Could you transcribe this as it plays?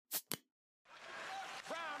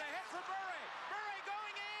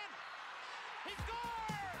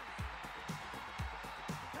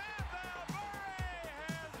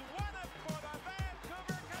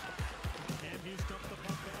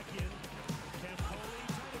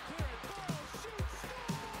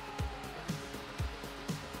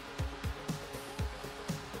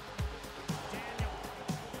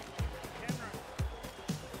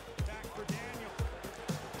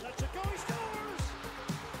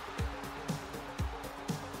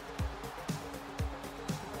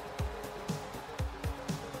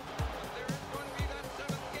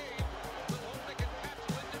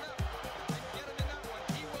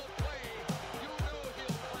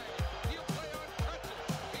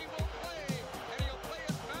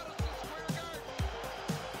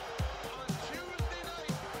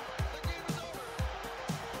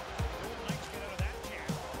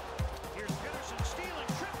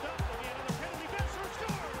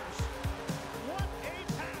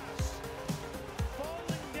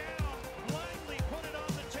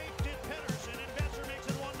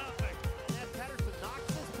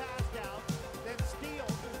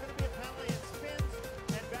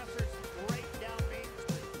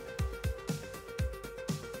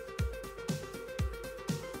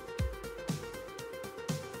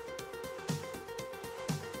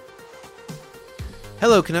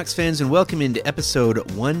Hello, Canucks fans, and welcome into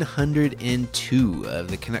episode 102 of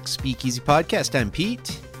the Canucks Speakeasy podcast. I'm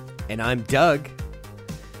Pete. And I'm Doug.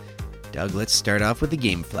 Doug, let's start off with the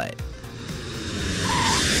game flight.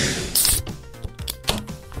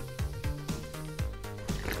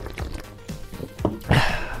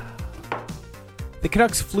 The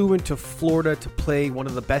Canucks flew into Florida to play one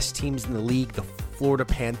of the best teams in the league, the Florida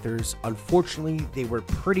Panthers. Unfortunately, they were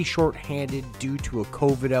pretty short-handed due to a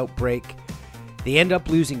COVID outbreak. They end up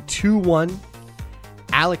losing 2-1.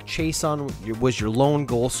 Alec Chason was your lone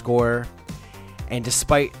goal scorer. And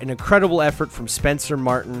despite an incredible effort from Spencer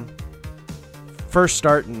Martin, first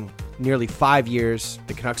start in nearly 5 years,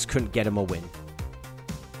 the Canucks couldn't get him a win.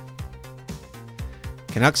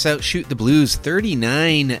 Canucks outshoot the Blues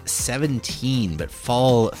 39-17, but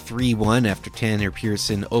fall 3-1 after Tanner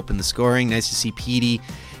Pearson opened the scoring. Nice to see Petey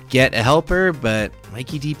get a helper, but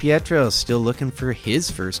Mikey DiPietro is still looking for his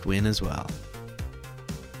first win as well.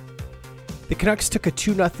 The Canucks took a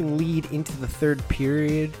 2-0 lead into the third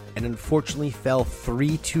period and unfortunately fell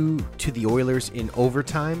 3-2 to the Oilers in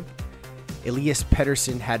overtime. Elias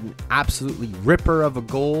Pettersson had an absolutely ripper of a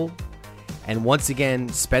goal, and once again,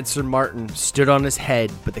 Spencer Martin stood on his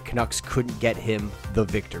head, but the Canucks couldn't get him the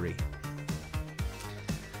victory.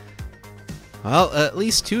 Well, at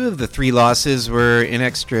least two of the three losses were in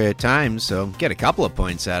extra time, so get a couple of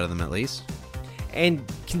points out of them at least. And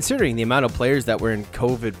considering the amount of players that were in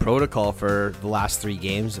COVID protocol for the last three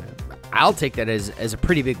games, I'll take that as a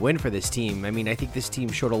pretty big win for this team. I mean, I think this team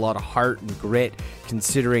showed a lot of heart and grit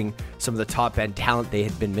considering some of the top-end talent they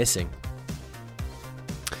had been missing.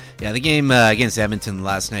 Yeah, the game against Edmonton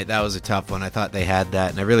last night, that was a tough one. I thought they had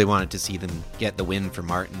that, and I really wanted to see them get the win for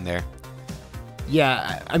Martin there.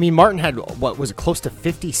 Yeah, I mean, Martin had, what, was it close to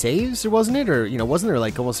 50 saves, or wasn't it? Or, wasn't there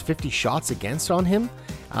like almost 50 shots against on him?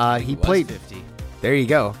 He played 50. There you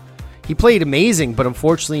go. He played amazing, but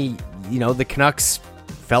unfortunately, the Canucks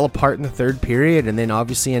fell apart in the third period and then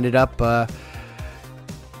obviously ended up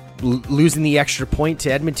losing the extra point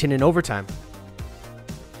to Edmonton in overtime.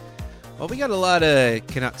 Well, we got a lot of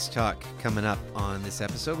Canucks talk coming up on this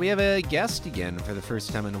episode. We have a guest again for the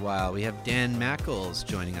first time in a while. We have Dan Mackles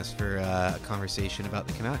joining us for a conversation about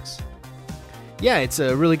the Canucks. Yeah, it's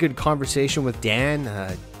a really good conversation with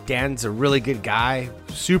Dan. Dan's a really good guy,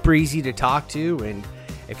 super easy to talk to, and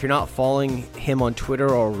if you're not following him on Twitter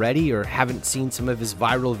already or haven't seen some of his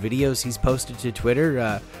viral videos he's posted to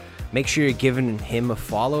Twitter, make sure you're giving him a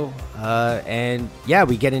follow. And yeah,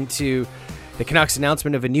 we get into the Canucks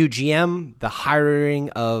announcement of a new GM, the hiring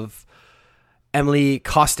of Emily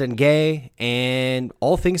Costengay, and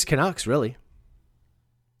all things Canucks, really.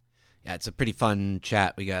 Yeah, it's a pretty fun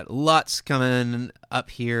chat. We got lots coming up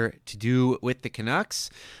here to do with the Canucks.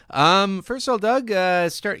 First of all, Doug,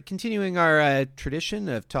 start continuing our tradition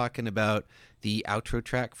of talking about the outro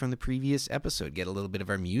track from the previous episode. Get a little bit of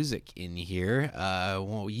our music in here.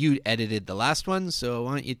 Well, you edited the last one, so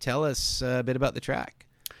why don't you tell us a bit about the track?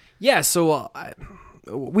 Yeah, so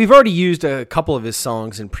we've already used a couple of his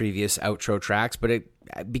songs in previous outro tracks, but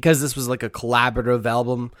because this was like a collaborative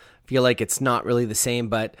album, I feel like it's not really the same,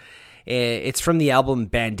 but it's from the album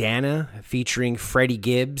Bandana featuring Freddie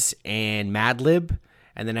Gibbs and Madlib.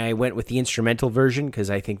 And then I went with the instrumental version because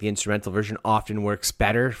I think the instrumental version often works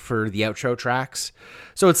better for the outro tracks.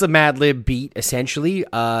 So it's a Madlib beat, essentially.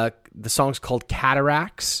 The song's called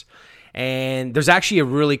Cataracts. And there's actually a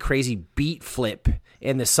really crazy beat flip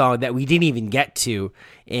in the song that we didn't even get to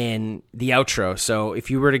in the outro. So if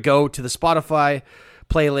you were to go to the Spotify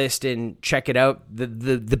playlist and check it out,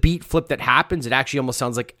 the beat flip that happens, it actually almost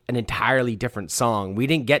sounds like an entirely different song. We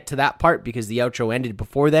didn't get to that part because the outro ended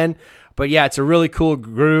before then, but yeah, it's a really cool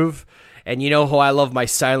groove. And you know how I love my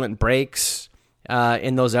silent breaks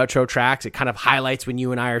in those outro tracks. It kind of highlights when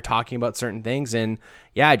you and I are talking about certain things, and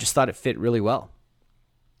yeah, I just thought it fit really well.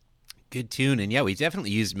 Good tune, and yeah, we definitely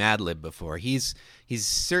used Madlib before. He's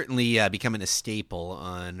certainly becoming a staple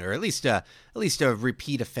on, or at least a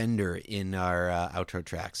repeat offender in our outro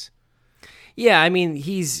tracks. Yeah, I mean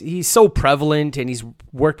he's so prevalent, and he's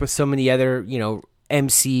worked with so many other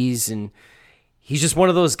MCs, and he's just one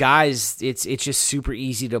of those guys. It's just super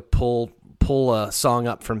easy to pull a song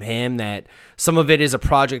up from him. That some of it is a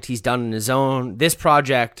project he's done on his own. This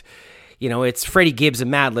project, it's Freddie Gibbs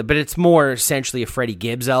and Madlib, but it's more essentially a Freddie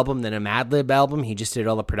Gibbs album than a Madlib album. He just did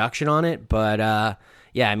all the production on it. But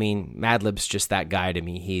yeah, I mean, Madlib's just that guy to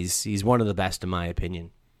me. He's one of the best in my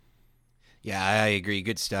opinion. Yeah, I agree.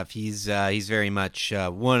 Good stuff. He's very much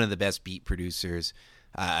one of the best beat producers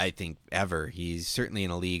I think ever. He's certainly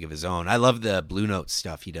in a league of his own. I love the Blue Note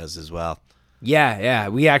stuff he does as well. Yeah.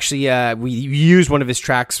 We actually we used one of his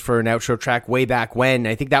tracks for an outro track way back when.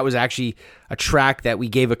 I think that was actually a track that we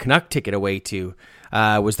gave a Canuck ticket away to.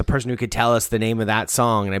 Was the person who could tell us the name of that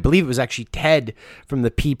song. And I believe it was actually Ted from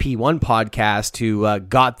the PP1 podcast who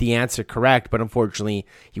got the answer correct, but unfortunately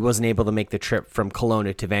he wasn't able to make the trip from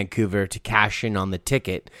Kelowna to Vancouver to cash in on the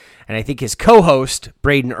ticket. And I think his co-host,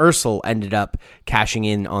 Braden Ursel, ended up cashing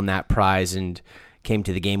in on that prize and came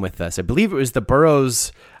to the game with us. I believe it was the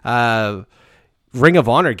Burroughs Ring of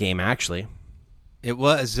Honor game, actually. It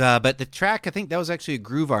was, but the track, I think that was actually a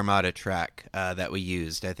Groove Armada track that we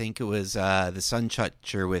used. I think it was the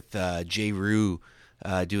Sunchatcher with Jay Rue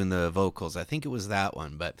doing the vocals. I think it was that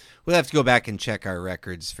one, but we'll have to go back and check our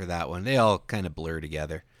records for that one. They all kind of blur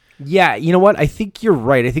together. Yeah, you know what? I think you're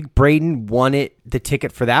right. I think Braden won the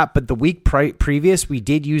ticket for that, but the week previous, we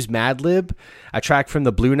did use Madlib, a track from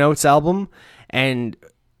the Blue Notes album, and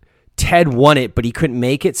Ted won it, but he couldn't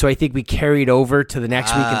make it, so I think we carried over to the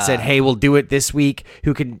next week and said, hey, we'll do it this week.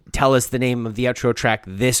 Who can tell us the name of the outro track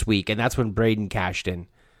this week? And that's when Braden cashed in.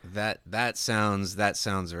 That sounds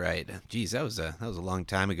right. Geez, that was a long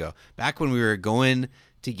time ago. Back when we were going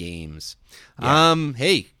to games. Yeah.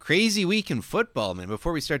 Hey, crazy week in football, man.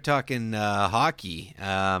 Before we start talking hockey,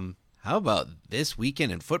 how about this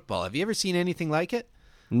weekend in football? Have you ever seen anything like it?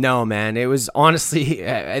 No, man. It was honestly,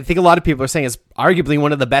 I think a lot of people are saying it's arguably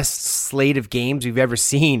one of the best slate of games we've ever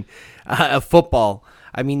seen of football.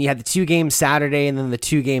 I mean, you had the 2 games Saturday and then the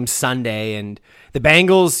 2 games Sunday, and the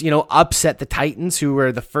Bengals, upset the Titans, who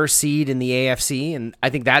were the first seed in the AFC, and I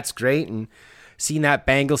think that's great. And seeing that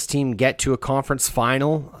Bengals team get to a conference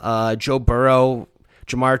final, Joe Burrow,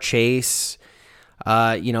 Jamar Chase,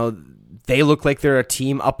 they look like they're a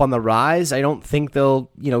team up on the rise. I don't think they'll,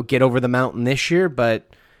 get over the mountain this year, but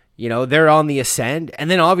they're on the ascend.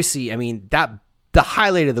 And then obviously, the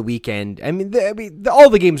highlight of the weekend, all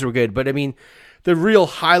the games were good, but the real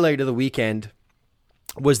highlight of the weekend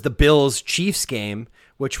was the Bills-Chiefs game,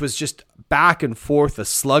 which was just back and forth, a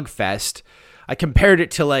slugfest. I compared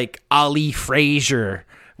it to like Ali Frazier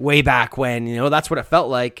way back when, that's what it felt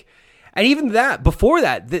like. And even that, before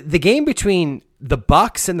that, the game between the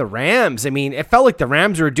Bucks and the Rams, it felt like the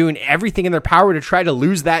Rams were doing everything in their power to try to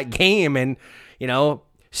lose that game. And,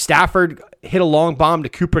 Stafford hit a long bomb to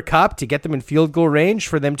Cooper Kupp to get them in field goal range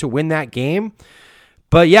for them to win that game.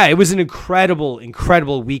 But yeah, it was an incredible,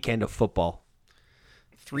 incredible weekend of football.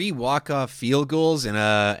 3 walk-off field goals and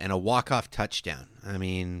a walk-off touchdown.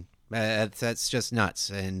 That's just nuts.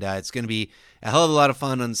 And it's going to be a hell of a lot of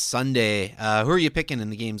fun on Sunday. Who are you picking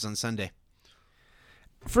in the games on Sunday?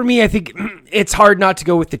 For me, I think it's hard not to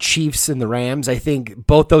go with the Chiefs and the Rams. I think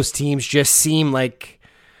both those teams just seem like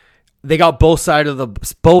they got both sides of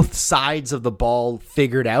the ball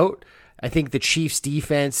figured out. I think the Chiefs'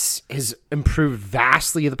 defense has improved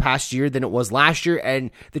vastly the past year than it was last year,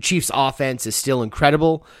 and the Chiefs' offense is still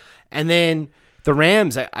incredible. And then the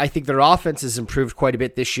Rams, I think their offense has improved quite a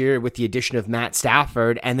bit this year with the addition of Matt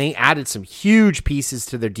Stafford, and they added some huge pieces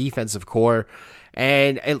to their defensive core.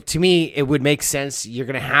 And to me, it would make sense. You're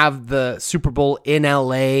going to have the Super Bowl in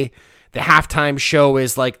LA. The halftime show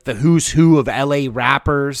is like the who's who of LA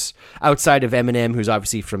rappers outside of Eminem, who's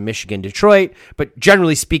obviously from Michigan, Detroit. But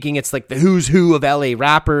generally speaking, it's like the who's who of LA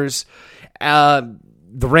rappers. The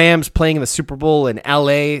Rams playing in the Super Bowl in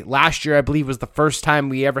LA last year, I believe, was the first time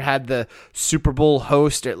we ever had the Super Bowl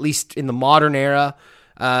host, at least in the modern era,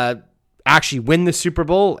 actually win the Super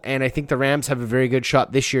Bowl. And I think the Rams have a very good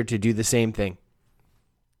shot this year to do the same thing.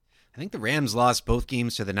 I think the Rams lost both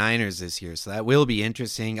games to the Niners this year, so that will be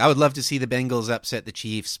interesting. I would love to see the Bengals upset the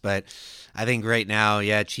Chiefs, but I think right now,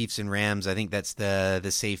 Chiefs and Rams, I think that's the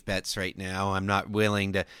safe bets right now. I'm not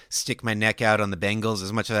willing to stick my neck out on the Bengals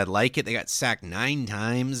as much as I'd like it. They got sacked 9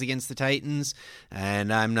 times against the Titans,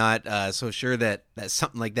 and I'm not so sure that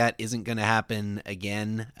something like that isn't going to happen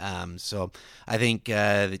again. So I think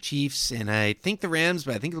the Chiefs, and I think the Rams,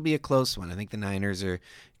 but I think it'll be a close one. I think the Niners are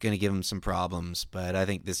going to give them some problems, but I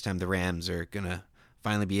think this time the Rams are going to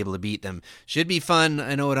finally be able to beat them. Should be fun.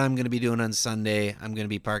 I know what I'm going to be doing on Sunday. I'm going to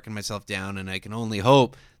be parking myself down, and I can only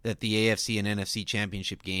hope that the AFC and NFC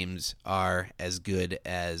championship games are as good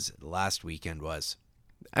as last weekend was.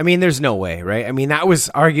 There's no way, right? That was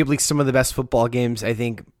arguably some of the best football games I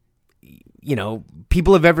think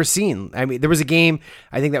people have ever seen. There was a game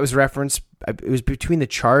I think that was referenced. It was between the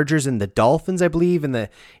Chargers and the Dolphins, I believe, in the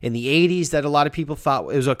 80s that a lot of people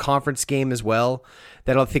thought it was a conference game as well.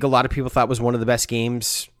 That I think a lot of people thought was one of the best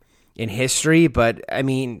games in history. But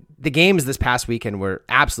the games this past weekend were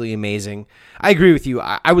absolutely amazing. I agree with you.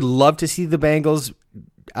 I would love to see the Bengals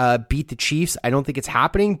beat the Chiefs. I don't think it's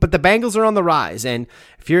happening, but the Bengals are on the rise. And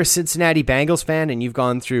if you're a Cincinnati Bengals fan and you've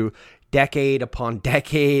gone through decade upon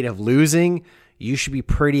decade of losing, you should be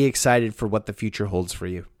pretty excited for what the future holds for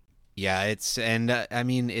you. Yeah, it's going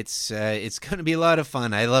to be a lot of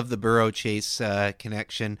fun. I love the Burrow Chase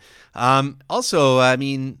connection. Also, I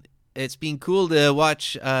mean, it's been cool to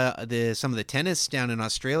watch some of the tennis down in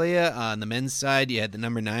Australia. On the men's side, you had the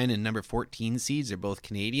number 9 and number 14 seeds. They're both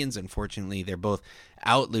Canadians. Unfortunately, they're both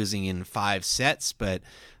out, losing in 5 sets. But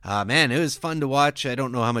man, it was fun to watch. I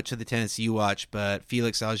don't know how much of the tennis you watch, but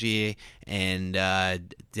Felix Auger and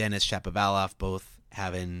Denis Shapovalov both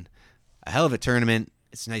having a hell of a tournament.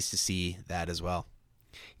 It's nice to see that as well.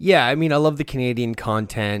 Yeah, I mean, I love the Canadian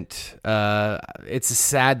content. It's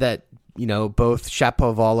sad that, both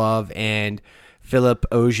Shapovalov and Philippe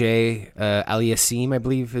Auger Aliassime, I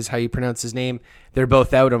believe is how you pronounce his name, they're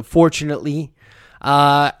both out, unfortunately.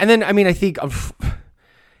 And then, I mean, I think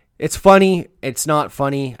it's funny. It's not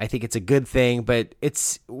funny. I think it's a good thing, but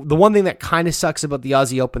it's the one thing that kind of sucks about the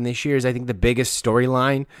Aussie Open this year is I think the biggest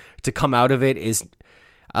storyline to come out of it is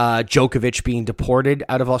Djokovic being deported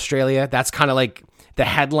out of Australia. That's kind of like the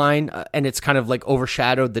headline, and it's kind of like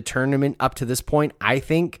overshadowed the tournament up to this point, I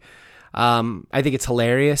think. I think it's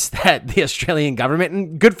hilarious that the Australian government,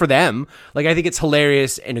 and good for them, like I think it's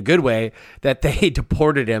hilarious in a good way that they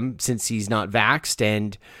deported him since he's not vaxxed,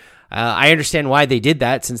 and I understand why they did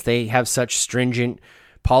that since they have such stringent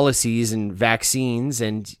policies and vaccines,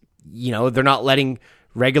 and they're not letting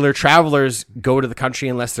regular travelers go to the country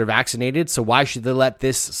unless they're vaccinated. So why should they let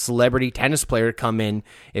this celebrity tennis player come in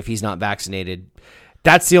if he's not vaccinated?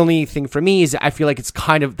 That's the only thing for me is I feel like it's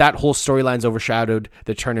kind of that whole storyline's overshadowed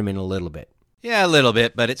the tournament a little bit. Yeah, a little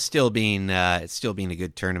bit, but it's still been a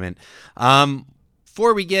good tournament.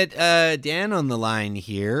 Before we get Dan on the line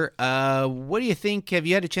here, what do you think? Have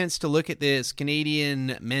you had a chance to look at this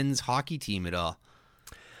Canadian men's hockey team at all?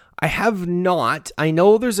 I have not. I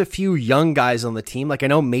know there's a few young guys on the team. Like I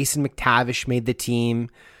know Mason McTavish made the team.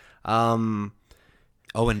 Owen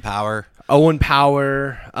Power.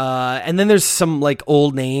 And then there's some like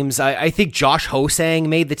old names. I think Josh Ho-Sang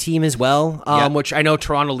made the team as well, which I know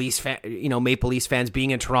Maple Leafs fans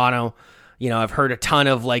being in Toronto, I've heard a ton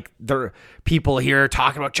of like the people here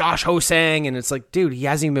talking about Josh Ho-Sang, and it's like, dude, he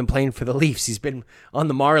hasn't even been playing for the Leafs. He's been on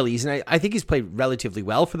the Marlies, and I think he's played relatively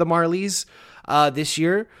well for the Marlies this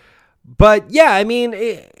year. But yeah, I mean,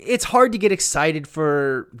 it's hard to get excited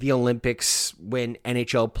for the Olympics when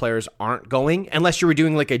NHL players aren't going, unless you were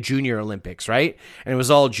doing like a junior Olympics, right? And it was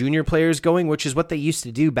all junior players going, which is what they used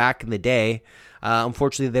to do back in the day.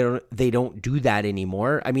 Unfortunately, they don't do that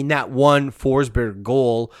anymore. I mean, that one Forsberg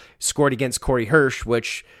goal scored against Corey Hirsch,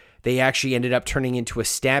 which they actually ended up turning into a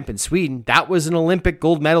stamp in Sweden. That was an Olympic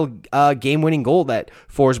gold medal game-winning goal that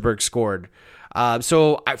Forsberg scored.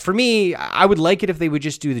 So for me, I would like it if they would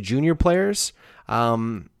just do the junior players,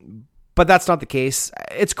 but that's not the case.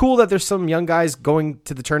 It's cool that there's some young guys going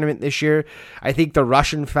to the tournament this year. I think the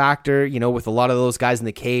Russian factor, with a lot of those guys in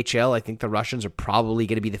the KHL, I think the Russians are probably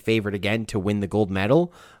going to be the favorite again to win the gold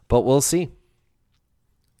medal, but we'll see.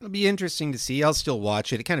 It'll be interesting to see. I'll still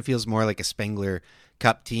watch it. It kind of feels more like a Spengler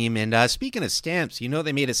Cup team. And speaking of stamps,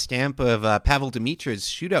 they made a stamp of Pavel Dimitra's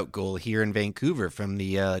shootout goal here in Vancouver from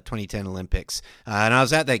the 2010 Olympics. And I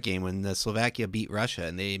was at that game when Slovakia beat Russia,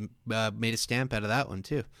 and they made a stamp out of that one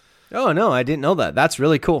too. Oh, no, I didn't know that. That's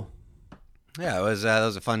really cool. Yeah, it was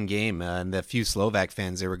a fun game. And the few Slovak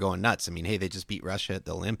fans, they were going nuts. I mean, hey, they just beat Russia at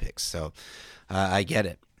the Olympics. So I get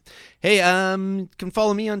it. Hey, can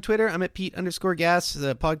follow me on Twitter. I'm at Pete_Gas.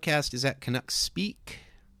 The podcast is at Canucks Speak.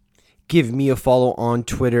 Give me a follow on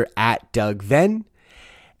Twitter at Doug Venn.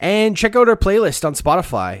 And check out our playlist on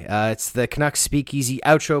Spotify. It's the Canucks Speakeasy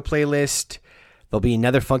outro playlist. There'll be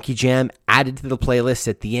another funky jam added to the playlist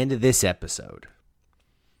at the end of this episode.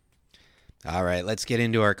 All right, let's get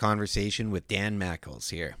into our conversation with Dan Mackles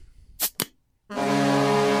here.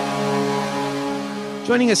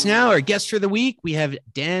 Joining us now, our guest for the week, we have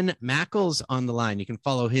Dan Mackles on the line. You can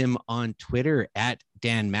follow him on Twitter at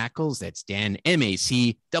Dan Mackles. That's Dan,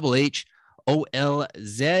 MACHHOLZ.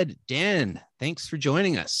 Dan, thanks for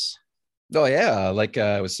joining us. Oh, yeah. Like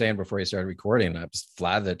I was saying before you started recording, I was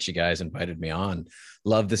glad that you guys invited me on.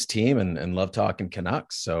 Love this team and love talking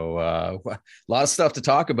Canucks. So a lot of stuff to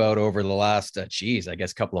talk about over the last, I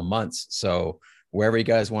guess, couple of months. So wherever you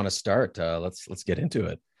guys want to start, let's get into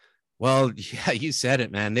it. Well, yeah, you said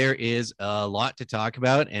it, man. There is a lot to talk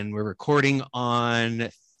about, and we're recording on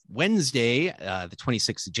Wednesday, the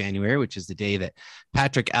 26th of January, which is the day that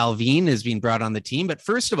Patrick Allvin is being brought on the team. But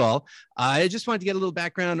first of all, I just wanted to get a little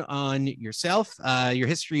background on yourself, your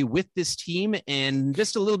history with this team, and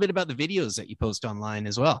just a little bit about the videos that you post online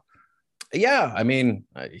as well. Yeah, I mean,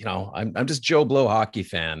 I'm just Joe Blow hockey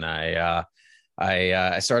fan. I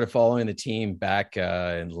I started following the team back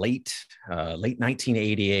in late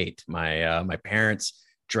 1988. My parents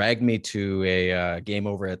dragged me to a game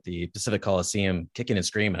over at the Pacific Coliseum, kicking and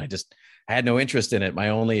screaming. I had no interest in it. My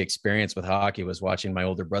only experience with hockey was watching my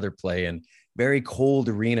older brother play in very cold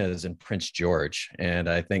arenas in Prince George. And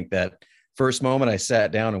I think that first moment I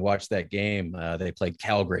sat down and watched that game, they played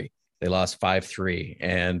Calgary. They lost 5-3.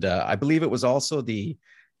 And I believe it was also the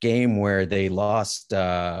game where they lost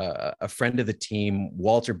a friend of the team,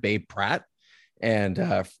 Walter Babe Pratt. And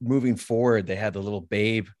moving forward, they had the little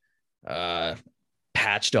Babe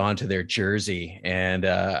patched onto their jersey. And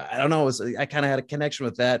I don't know, I kind of had a connection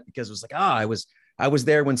with that because it was like, I was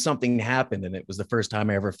there when something happened. And it was the first time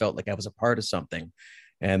I ever felt like I was a part of something.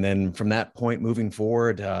 And then from that point moving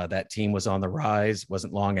forward, that team was on the rise.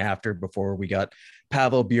 Wasn't long after before we got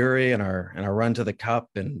Pavel Bure and our run to the cup.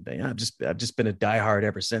 And I've just been a diehard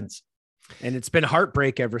ever since. And it's been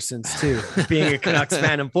heartbreak ever since too, being a Canucks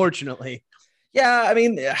fan, unfortunately. Yeah, I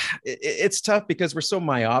mean, it's tough because we're so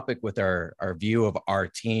myopic with our view of our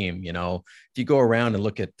team. You know, if you go around and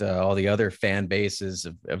look at all the other fan bases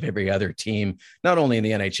of every other team, not only in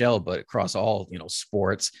the NHL, but across all,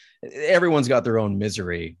 sports, everyone's got their own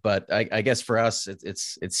misery. But I guess for us,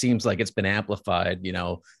 it seems like it's been amplified,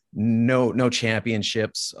 no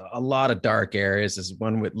championships, a lot of dark areas is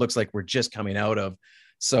one it looks like we're just coming out of.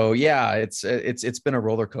 So yeah, it's been a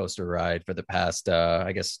roller coaster ride for the past,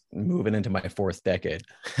 I guess, moving into my fourth decade.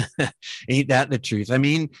 Ain't that the truth? I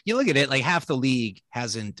mean, you look at it, like half the league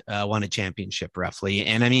hasn't won a championship roughly.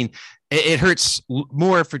 And I mean, it hurts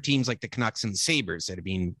more for teams like the Canucks and the Sabres that have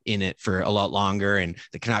been in it for a lot longer. And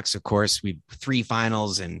the Canucks, of course, we've 3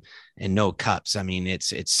 finals and no cups. I mean,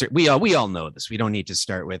 we all know this. We don't need to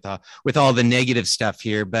start with all the negative stuff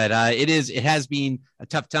here, but it has been a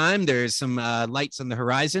tough time. There's some lights on the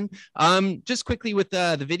horizon. Just quickly with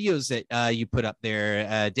the videos that you put up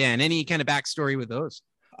there, Dan, any kind of backstory with those?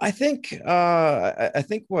 I think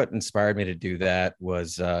what inspired me to do that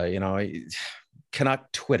was,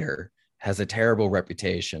 Canuck Twitter has a terrible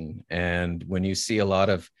reputation. And when you see a lot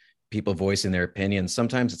of people voicing their opinions,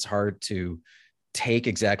 sometimes it's hard to take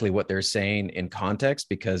exactly what they're saying in context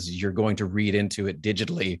because you're going to read into it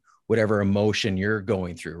digitally, whatever emotion you're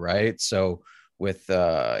going through. Right. So with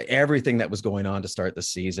everything that was going on to start the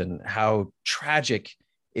season, how tragic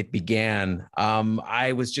it began,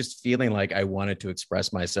 I was just feeling like I wanted to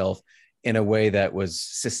express myself in a way that was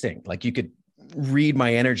succinct. Like you could read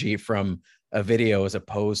my energy from a video as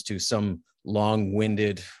opposed to some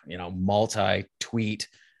long-winded, multi-tweet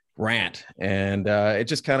rant. And it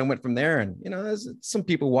just kind of went from there. And, some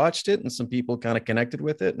people watched it and some people kind of connected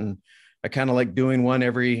with it. And I kind of like doing one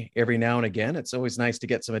every now and again. It's always nice to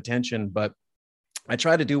get some attention, but I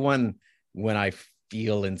try to do one when I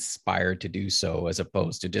feel inspired to do so, as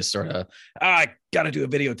opposed to just sort of, I got to do a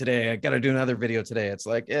video today. I got to do another video today. It's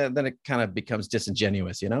like, then it kind of becomes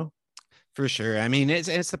disingenuous, For sure. I mean,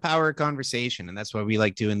 it's the power of conversation, and that's why we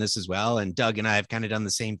like doing this as well. And Doug and I have kind of done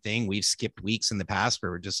the same thing. We've skipped weeks in the past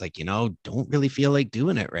where we're just like, don't really feel like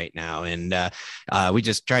doing it right now. And we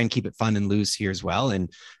just try and keep it fun and loose here as well. And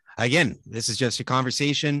again, this is just a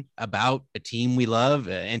conversation about a team we love,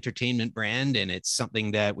 an entertainment brand, and it's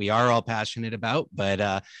something that we are all passionate about,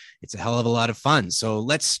 but it's a hell of a lot of fun. So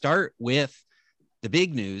let's start with the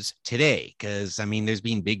big news today, because I mean, there's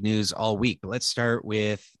been big news all week, but let's start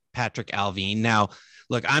with Patrik Allvin. Now,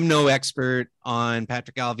 look, I'm no expert on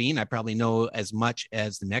Patrik Allvin. I probably know as much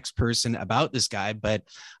as the next person about this guy, but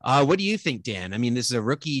what do you think, Dan? I mean, this is a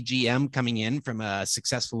rookie GM coming in from a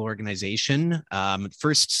successful organization,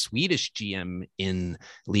 first Swedish GM in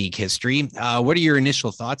league history. What are your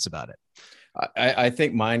initial thoughts about it? I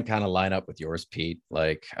think mine kind of line up with yours, Pete.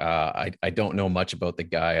 Like, I don't know much about the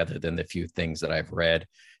guy other than the few things that I've read.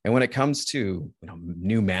 And when it comes to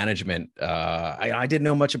new management, I didn't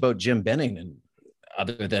know much about Jim Benning, and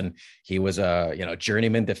other than he was a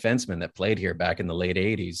journeyman defenseman that played here back in the late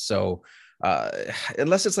 80s. So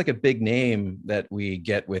unless it's like a big name that we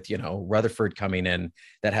get with Rutherford coming in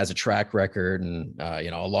that has a track record and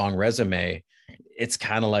a long resume, it's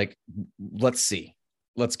kind of like, let's see.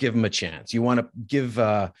 Let's give them a chance. You want to give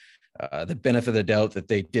the benefit of the doubt that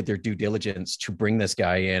they did their due diligence to bring this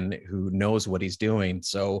guy in who knows what he's doing.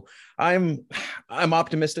 So I'm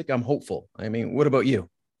optimistic. I'm hopeful. I mean, what about you?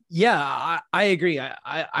 Yeah, I agree.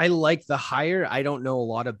 I like the hire. I don't know a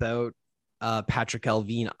lot about Patrik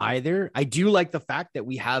Allvin either. I do like the fact that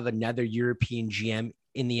we have another European GM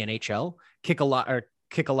in the NHL.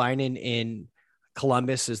 Kekalainen in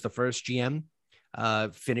Columbus is the first GM.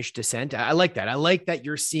 Finnish descent. I like that. I like that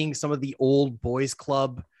you're seeing some of the old boys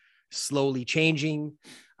club slowly changing.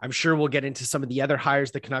 I'm sure we'll get into some of the other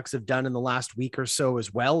hires the Canucks have done in the last week or so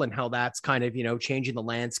as well, and how that's kind of, changing the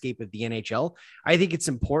landscape of the NHL. I think it's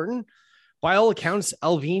important. By all accounts,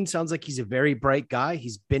 Allvin sounds like he's a very bright guy.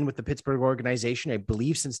 He's been with the Pittsburgh organization, I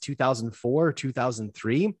believe, since 2004 or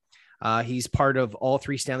 2003. He's part of all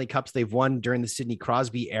 3 Stanley Cups they've won during the Sidney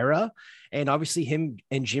Crosby era. And obviously him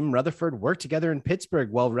and Jim Rutherford worked together in Pittsburgh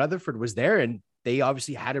while Rutherford was there, and they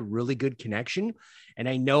obviously had a really good connection. And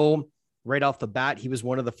I know right off the bat, he was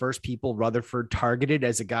one of the first people Rutherford targeted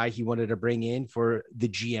as a guy he wanted to bring in for the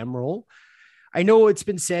GM role. I know it's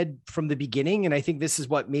been said from the beginning, and I think this is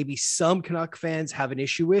what maybe some Canuck fans have an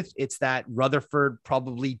issue with. It's that Rutherford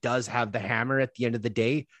probably does have the hammer at the end of the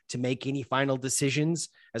day to make any final decisions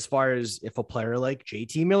as far as if a player like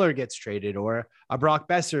JT Miller gets traded or a Brock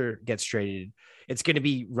Besser gets traded. It's going to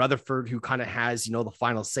be Rutherford who kind of has, the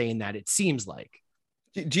final say in that, it seems like.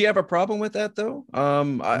 Do you have a problem with that though?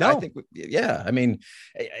 No. I think, yeah. I mean,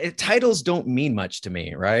 titles don't mean much to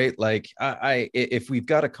me, right? Like, if we've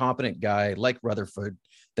got a competent guy like Rutherford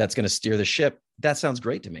that's going to steer the ship, that sounds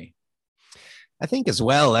great to me. I think as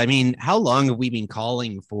well. I mean, how long have we been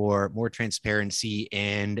calling for more transparency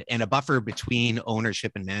and a buffer between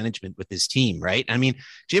ownership and management with this team, right? I mean,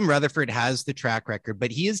 Jim Rutherford has the track record, but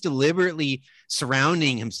he is deliberately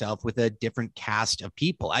surrounding himself with a different cast of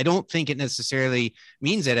people. I don't think it necessarily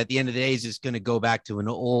means that at the end of the day, he's just going to go back to an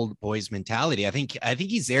old boys mentality. I think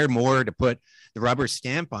he's there more to put the rubber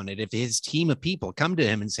stamp on it. If his team of people come to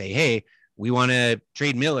him and say, hey, we want to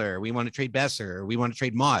trade Miller, we want to trade Besser, or we want to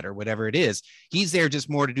trade Mott, or whatever it is, he's there just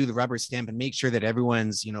more to do the rubber stamp and make sure that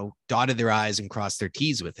everyone's, dotted their I's and crossed their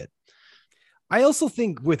T's with it. I also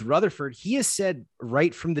think with Rutherford, he has said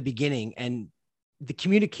right from the beginning, and the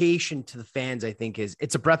communication to the fans, I think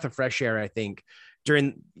it's a breath of fresh air, I think,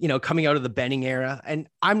 during, coming out of the Benning era. And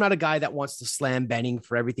I'm not a guy that wants to slam Benning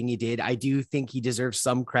for everything he did. I do think he deserves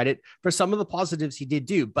some credit for some of the positives he did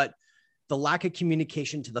do, but the lack of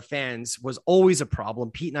communication to the fans was always a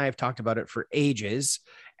problem. Pete and I have talked about it for ages,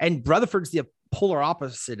 and Rutherford's the polar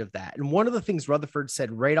opposite of that. And one of the things Rutherford said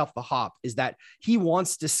right off the hop is that he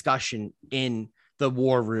wants discussion in the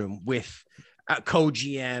war room with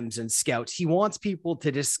co-GMs and scouts. He wants people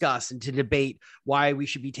to discuss and to debate why we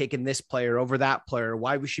should be taking this player over that player,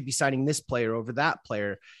 why we should be signing this player over that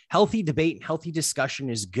player. Healthy debate and healthy discussion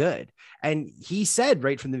is good. And he said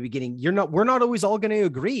right from the beginning, we're not always all going to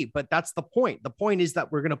agree, but that's the point. The point is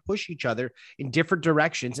that we're going to push each other in different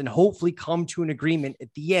directions and hopefully come to an agreement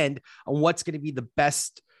at the end on what's going to be the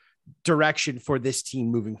best direction for this team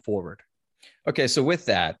moving forward. Okay, so with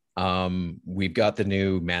that, we've got the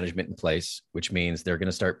new management in place, which means they're going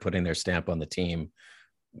to start putting their stamp on the team.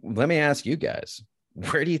 Let me ask you guys,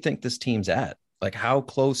 where do you think this team's at? Like, how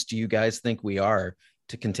close do you guys think we are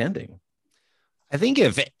to contending? I think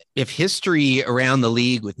if history around the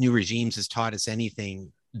league with new regimes has taught us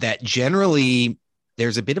anything, that generally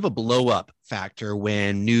there's a bit of a blow up factor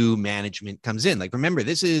when new management comes in. Like, remember,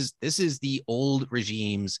 this is the old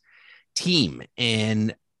regime's team.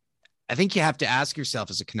 And I think you have to ask yourself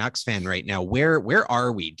as a Canucks fan right now, where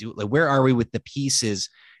are we? Where are we with the pieces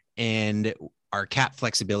and our cap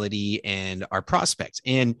flexibility and our prospects?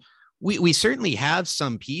 And we certainly have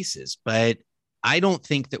some pieces, but I don't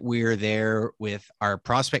think that we're there with our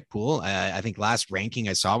prospect pool. I think last ranking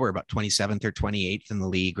I saw, we're about 27th or 28th in the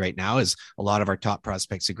league right now, as a lot of our top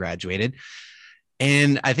prospects have graduated.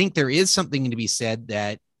 And I think there is something to be said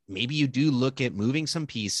that maybe you do look at moving some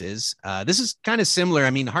pieces. This is kind of similar. I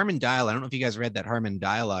mean, Harman Dayal, I don't know if you guys read that Harman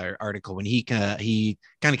Dayal article when he kind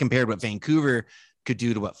of compared what Vancouver could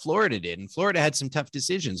do to what Florida did. And Florida had some tough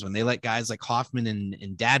decisions when they let guys like Hoffman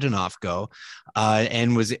and Dadonov go,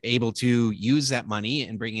 and was able to use that money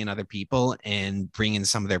and bring in other people and bring in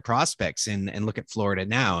some of their prospects and look at Florida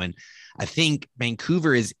now. And I think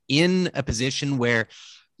Vancouver is in a position where,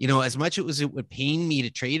 as much as it would pain me to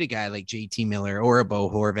trade a guy like JT Miller or a Bo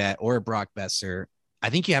Horvat or a Brock Besser,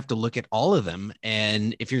 I think you have to look at all of them.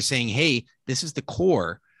 And if you're saying, hey, this is the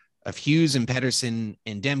core of Hughes and Pettersson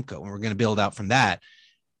and Demko, and we're going to build out from that,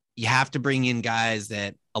 you have to bring in guys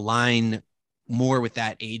that align more with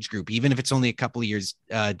that age group, even if it's only a couple of years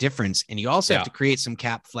difference. And you also have to create some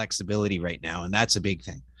cap flexibility right now. And that's a big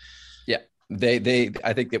thing. Yeah.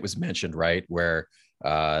 I think it was mentioned, right, where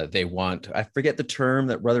they want, I forget the term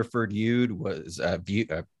that Rutherford used,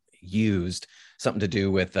 something to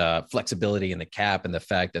do with flexibility in the cap and the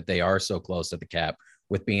fact that they are so close to the cap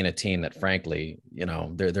with being a team that, frankly,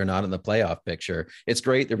 they're not in the playoff picture. It's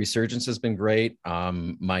great. The resurgence has been great.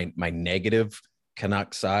 My negative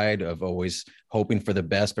Canuck side of always hoping for the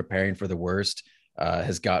best, preparing for the worst,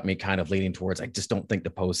 has got me kind of leaning towards, I just don't think the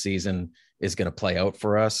postseason is going to play out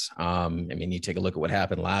for us. I mean, you take a look at what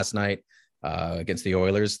happened last night against the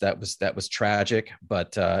Oilers. That was tragic.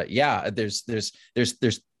 But yeah, there's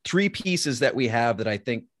three pieces that we have that I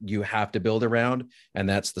think you have to build around, and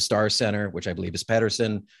that's the star center, which I believe is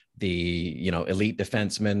Pettersson, the elite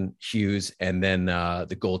defenseman Hughes, and then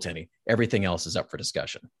the goaltending. Everything else is up for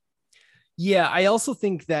discussion. Yeah, I also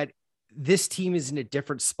think that this team is in a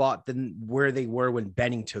different spot than where they were when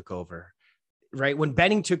Benning took over. Right, when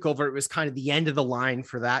Benning took over, it was kind of the end of the line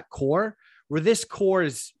for that core. Where this core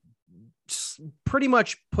is pretty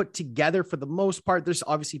much put together for the most part. There's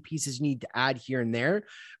obviously pieces you need to add here and there,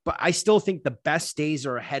 but I still think the best days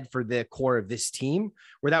are ahead for the core of this team,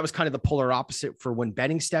 where that was kind of the polar opposite for when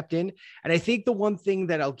Benning stepped in. And I think the one thing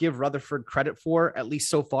that I'll give Rutherford credit for, at least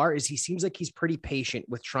so far, is he seems like he's pretty patient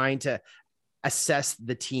with trying to assess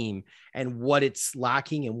the team and what it's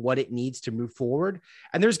lacking and what it needs to move forward.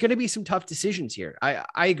 And there's going to be some tough decisions here.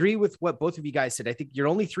 I agree with what both of you guys said. I think your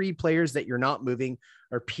only three players that you're not moving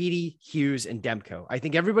are Petey, Hughes, and Demko. I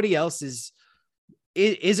think everybody else is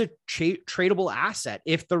a tradable asset.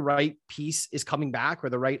 If the right piece is coming back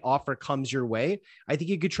or the right offer comes your way, I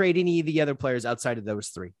think you could trade any of the other players outside of those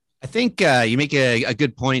three. I think you make a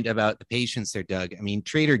good point about the patience there, Doug. I mean,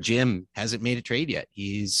 Trader Jim hasn't made a trade yet.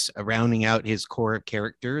 He's rounding out his core of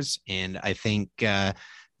characters, and I think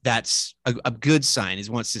that's a good sign. He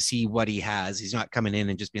wants to see what he has. He's not coming in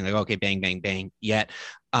and just being like, okay, bang, bang, bang yet.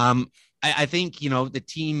 I think, the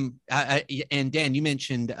team, and Dan, you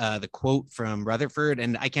mentioned the quote from Rutherford,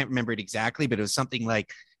 and I can't remember it exactly, but it was something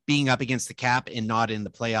like being up against the cap and not in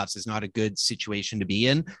the playoffs is not a good situation to be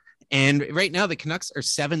in. And right now, the Canucks are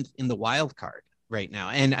 7th in the wild card right now.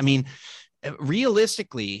 And I mean,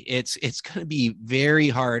 realistically, it's going to be very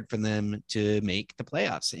hard for them to make the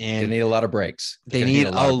playoffs. And they need a lot of breaks. They need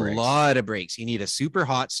a lot of breaks. You need a super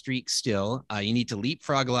hot streak still. You need to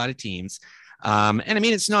leapfrog a lot of teams. And I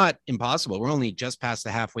mean, it's not impossible. We're only just past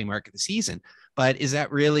the halfway mark of the season. But is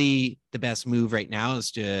that really the best move right now?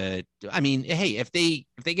 Hey, if they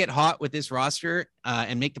get hot with this roster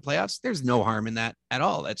and make the playoffs, there's no harm in that at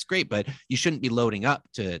all. That's great, but you shouldn't be loading up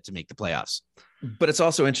to make the playoffs. But it's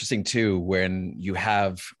also interesting too, when you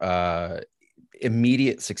have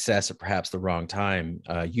immediate success at perhaps the wrong time.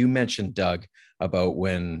 You mentioned, Doug, about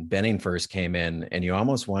when Benning first came in, and you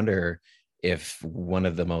almost wonder if one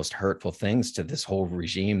of the most hurtful things to this whole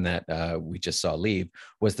regime that we just saw leave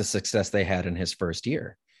was the success they had in his first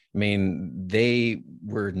year. I mean, they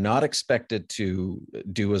were not expected to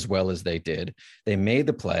do as well as they did. They made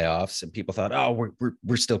the playoffs, and people thought, oh,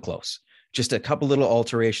 we're still close. Just a couple little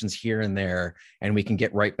alterations here and there, and we can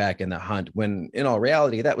get right back in the hunt. When in all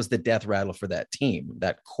reality, that was the death rattle for that team,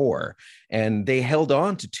 that core. And they held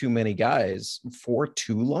on to too many guys for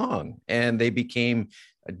too long, and they became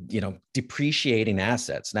depreciating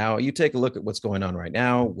assets. Now you take a look at what's going on right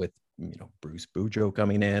now with, Bruce Boudreau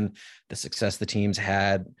coming in, the success the team's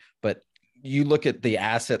had, but you look at the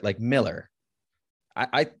asset like Miller.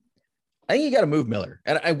 I think you got to move Miller,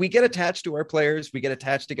 and we get attached to our players. We get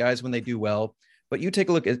attached to guys when they do well, but you take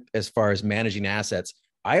a look at, as far as managing assets,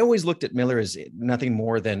 I always looked at Miller as nothing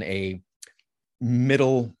more than a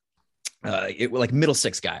middle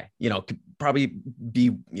six guy, could probably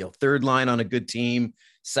be, third line on a good team,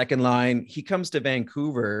 second line. He comes to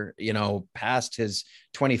Vancouver, past his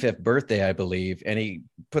 25th birthday, I believe, and he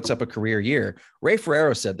puts up a career year. Ray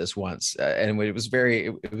Ferraro said this once, and it was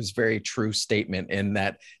very true statement, in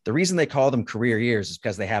that the reason they call them career years is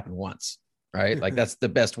because they happen once, right? Like that's the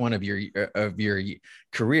best one of your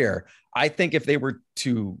career. I think if they were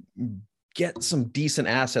to get some decent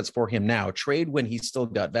assets for him now, trade when he's still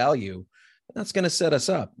got value, that's going to set us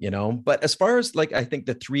up, But as far as I think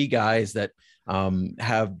the three guys that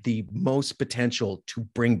have the most potential to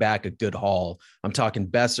bring back a good haul, I'm talking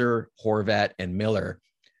Besser, Horvat, and Miller.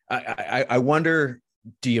 I wonder,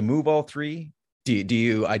 do you move all three? Do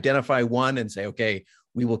you identify one and say, okay,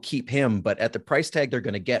 we will keep him, but at the price tag they're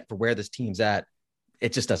going to get for where this team's at,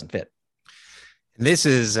 it just doesn't fit. This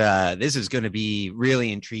is going to be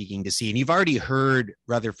really intriguing to see. And you've already heard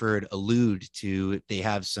Rutherford allude to they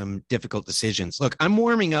have some difficult decisions. Look, I'm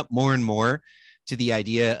warming up more and more to the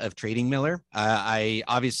idea of trading Miller.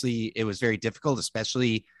 Obviously it was very difficult,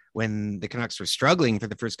 especially when the Canucks were struggling for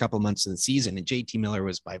the first couple of months of the season. And JT Miller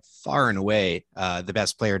was by far and away the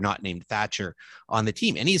best player, not named Thatcher, on the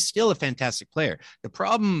team. And he's still a fantastic player. The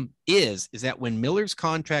problem is that when Miller's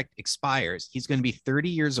contract expires, he's going to be 30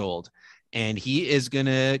 years old. And he is going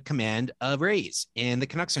to command a raise. And the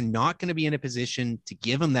Canucks are not going to be in a position to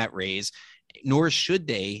give him that raise, nor should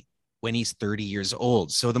they when he's 30 years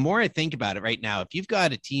old. So the more I think about it right now, if you've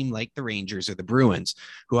got a team like the Rangers or the Bruins,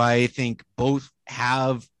 who I think both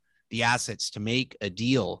have the assets to make a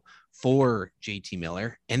deal for JT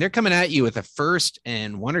Miller, and they're coming at you with a first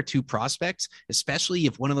and one or two prospects, especially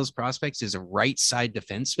if one of those prospects is a right side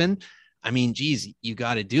defenseman, I mean, geez, you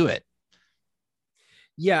got to do it.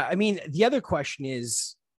 Yeah. I mean, the other question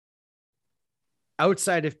is,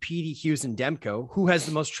 outside of PD, Hughes, and Demko, who has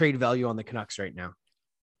the most trade value on the Canucks right now?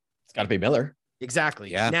 It's got to be Miller.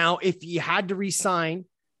 Exactly. Yeah. Now, if you had to re-sign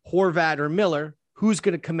Horvat or Miller, who's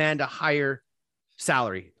going to command a higher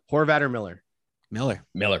salary, Horvat or Miller? Miller.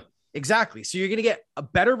 Exactly. So you're going to get a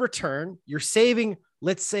better return. You're saving,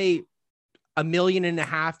 let's say, $1.5 million,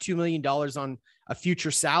 $2 million on a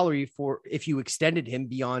future salary for if you extended him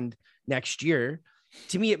beyond next year.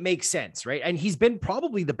 To me, it makes sense, right? And he's been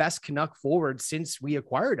probably the best Canuck forward since we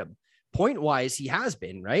acquired him. Point wise, he has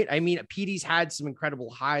been, right? I mean, PD's had some incredible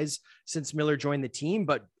highs since Miller joined the team,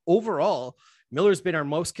 but overall, Miller's been our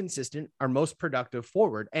most consistent, our most productive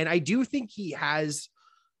forward. And I do think he has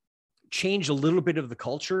changed a little bit of the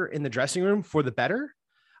culture in the dressing room for the better.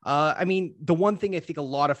 I mean, the one thing I think a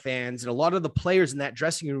lot of fans and a lot of the players in that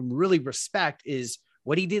dressing room really respect is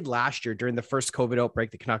what he did last year during the first COVID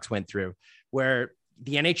outbreak the Canucks went through, where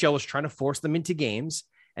the NHL was trying to force them into games.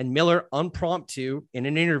 And Miller, unpromptu, in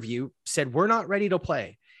an interview, said, we're not ready to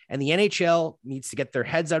play. And the NHL needs to get their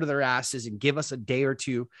heads out of their asses and give us a day or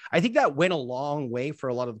two. I think that went a long way for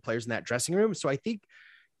a lot of the players in that dressing room. So I think,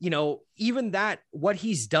 you know, even that, what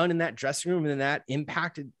he's done in that dressing room and that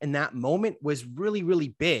impacted in that moment was really,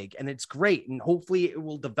 really big. And it's great. And hopefully it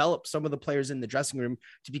will develop some of the players in the dressing room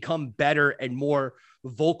to become better and more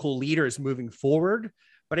vocal leaders moving forward.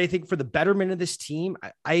 But I think for the betterment of this team,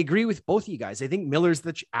 I agree with both of you guys. I think Miller's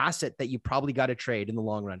the asset that you probably got to trade in the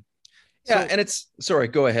long run. Yeah. And sorry,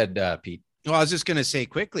 go ahead, Pete. Well, I was just going to say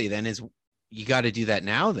quickly then is you got to do that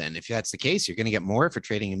now. Then if that's the case, you're going to get more for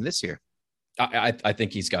trading him this year. I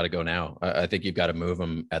think he's got to go now. I think you've got to move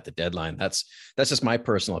him at the deadline. That's just my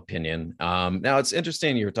personal opinion. Now it's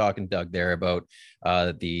interesting. You were talking, Doug, there about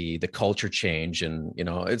the culture change. And, you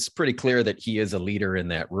know, it's pretty clear that he is a leader in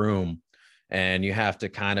that room. And you have to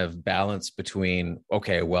kind of balance between,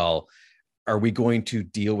 okay, well, are we going to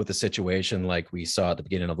deal with a situation like we saw at the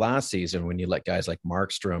beginning of last season when you let guys like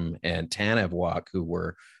Markstrom and Tanev walk, who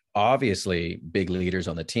were obviously big leaders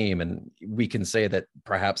on the team, and we can say that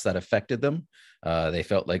perhaps that affected them. They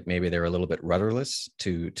felt like maybe they were a little bit rudderless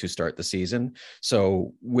to start the season.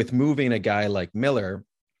 So with moving a guy like Miller,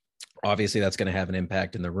 obviously that's going to have an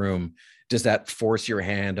impact in the room. Does that force your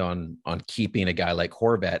hand on keeping a guy like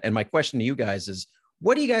Horvat? And my question to you guys is,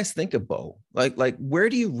 what do you guys think of Bo? Like where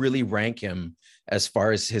do you really rank him as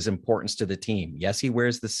far as his importance to the team? Yes, he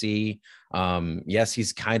wears the C. Yes,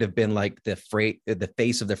 he's kind of been like the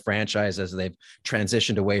face of the franchise as they've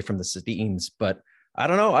transitioned away from the Sedins. But I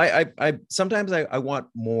don't know. I sometimes I want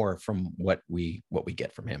more from what we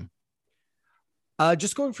get from him.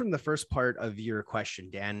 Just going from the first part of your question,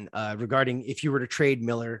 Dan, regarding if you were to trade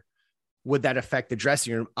Miller, would that affect the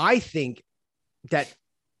dressing room? I think that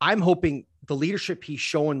I'm hoping the leadership he's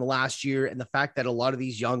shown the last year and the fact that a lot of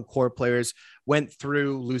these young core players went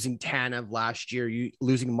through losing Tanev last year,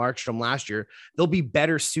 losing Markstrom last year, they'll be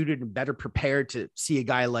better suited and better prepared to see a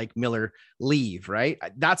guy like Miller leave, right?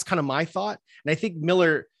 That's kind of my thought. And I think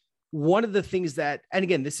Miller, one of the things that, and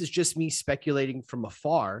again, this is just me speculating from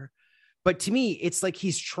afar, but to me, it's like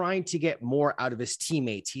he's trying to get more out of his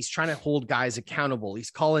teammates. He's trying to hold guys accountable.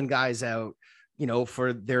 He's calling guys out, you know,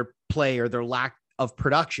 for their play or their lack of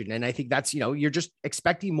production. And I think that's, you know, you're just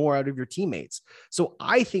expecting more out of your teammates. So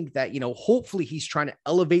I think that, you know, hopefully he's trying to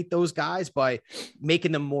elevate those guys by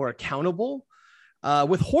making them more accountable.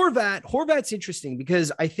 With Horvat's interesting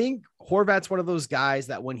because I think Horvat's one of those guys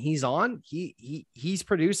that when he's on, he's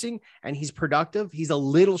producing and he's productive. He's a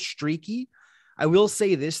little streaky. I will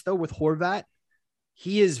say this though, with Horvat,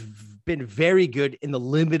 he has been very good in the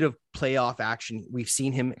limited playoff action we've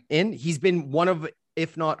seen him in. He's been one of,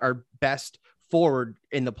 if not our best forward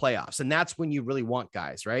in the playoffs. And that's when you really want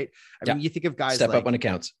guys, right? I mean, you think of guys step up when it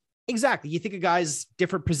counts. Exactly. You think of guys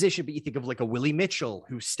different position, but you think of like a Willie Mitchell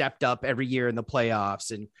who stepped up every year in the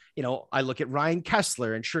playoffs. And, you know, I look at Ryan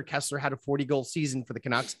Kessler, and sure, Kessler had a 40-goal season for the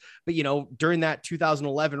Canucks, but, you know, during that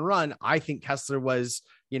 2011 run, I think Kessler was,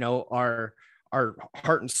 you know, our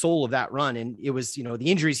heart and soul of that run. And it was, you know, the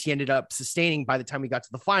injuries he ended up sustaining by the time we got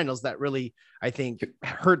to the finals that really, I think,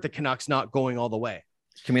 hurt the Canucks not going all the way.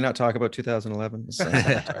 Can we not talk about 2011?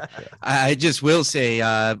 I just will say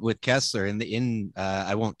with Kessler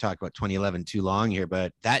I won't talk about 2011 too long here,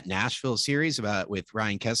 but that Nashville series with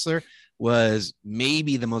Ryan Kessler was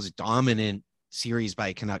maybe the most dominant series by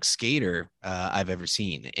a Canucks skater I've ever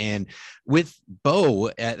seen. And with Bo,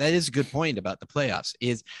 that is a good point about the playoffs.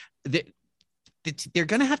 Is that they're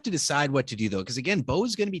going to have to decide what to do, though, because again, Bo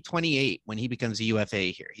is going to be 28 when he becomes a UFA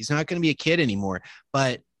here. He's not going to be a kid anymore.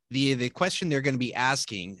 But the question they're going to be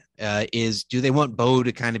asking is, do they want Bo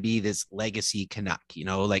to kind of be this legacy Canuck,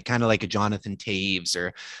 like kind of like a Jonathan Toews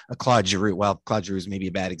or a Claude Giroux? Well, Claude Giroux is maybe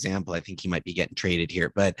a bad example. I think he might be getting traded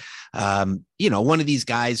here, but one of these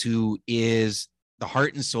guys who is the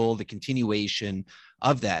heart and soul, the continuation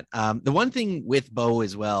of that. The one thing with Bo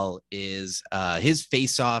as well is his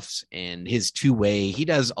faceoffs and his two-way. He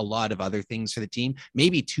does a lot of other things for the team,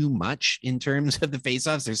 maybe too much in terms of the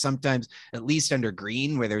faceoffs. There's sometimes, at least under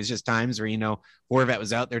Green, where there's just times where, Horvat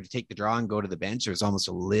was out there to take the draw and go to the bench. There's almost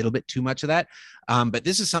a little bit too much of that. But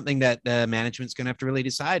this is something that the management's going to have to really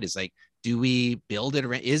decide is like, do we build it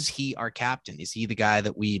around? Is he our captain? Is he the guy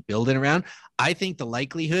that we build it around? I think the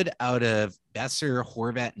likelihood out of Boeser,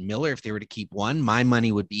 Horvat, and Miller, if they were to keep one, my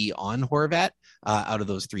money would be on Horvat out of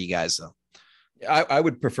those three guys, though. I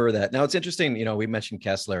would prefer that. Now, it's interesting, we mentioned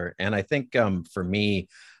Kessler, and I think for me,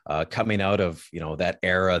 coming out of, that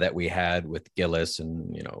era that we had with Gillis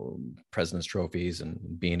and, President's trophies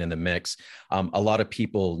and being in the mix, a lot of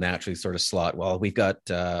people naturally sort of slot, well, we've got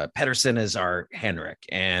Pettersson as our Henrik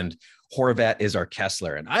and Horvat is our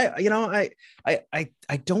Kessler. And I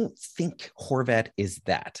don't think Horvat is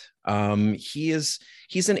that.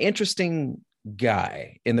 He's an interesting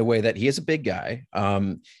guy in the way that he is a big guy.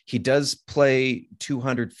 He does play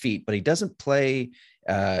 200 feet, but he doesn't play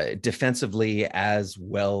defensively as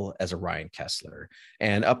well as a Ryan Kessler.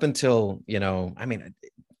 And up until,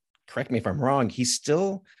 correct me if I'm wrong, he's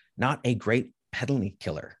still not a great penalty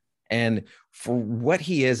killer. And for what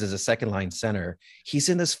he is as a second line center, he's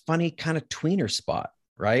in this funny kind of tweener spot,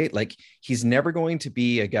 right? Like he's never going to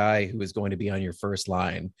be a guy who is going to be on your first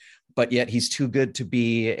line, but yet he's too good to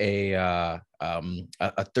be a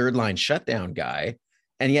third line shutdown guy.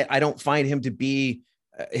 And yet I don't find him to be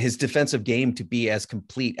his defensive game to be as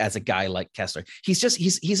complete as a guy like Kessler. He's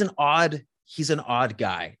an odd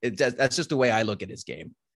guy. That's just the way I look at his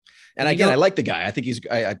game. And again, I like the guy. I think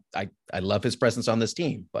I love his presence on this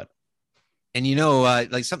team, but. And,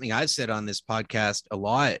 like something I've said on this podcast a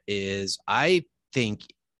lot is I think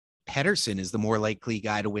Pettersson is the more likely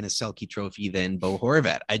guy to win a Selke trophy than Bo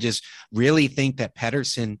Horvat. I just really think that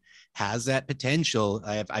Pettersson has that potential.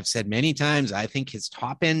 I've said many times, I think his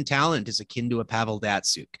top end talent is akin to a Pavel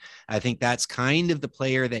Datsyuk. I think that's kind of the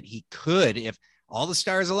player that he could, if all the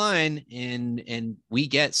stars align and we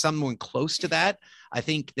get someone close to that, I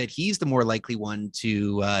think that he's the more likely one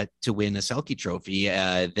to win a Selke trophy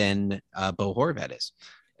than Bo Horvat is.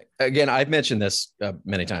 Again, I've mentioned this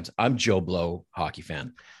many times. I'm Joe Blow hockey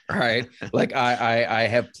fan. All right. Like I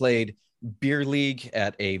have played beer league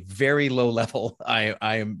at a very low level. I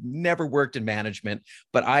am never worked in management,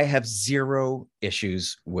 but I have zero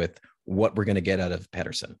issues with what we're going to get out of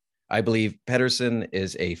Pettersson. I believe Pettersson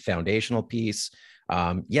is a foundational piece.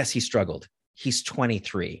 Yes, he struggled. He's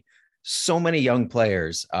 23. So many young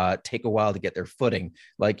players take a while to get their footing.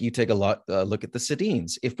 Like you take a look at the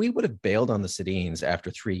Sedins. If we would have bailed on the Sedins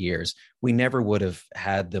after 3 years, we never would have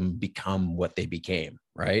had them become what they became,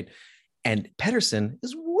 right? And Pettersson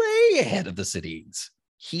is way ahead of the Sedins.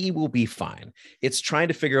 He will be fine. It's trying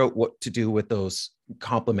to figure out what to do with those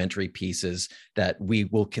complementary pieces that we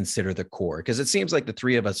will consider the core. Because it seems like the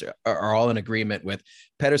three of us are all in agreement with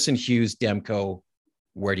Pettersson, Hughes, Demko.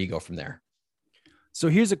 Where do you go from there? So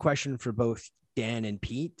here's a question for both Dan and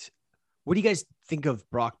Pete. What do you guys think of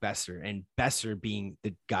Brock Boeser and Boeser being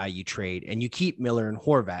the guy you trade and you keep Miller and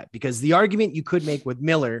Horvat? Because the argument you could make with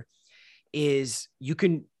Miller is you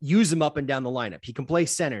can use him up and down the lineup. He can play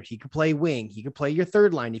center. He can play wing. He can play your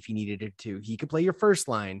third line if you needed it to. He could play your first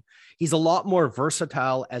line. He's a lot more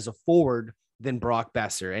versatile as a forward than Brock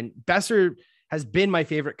Boeser. And Boeser has been my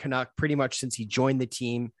favorite Canuck pretty much since he joined the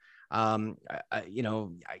team. You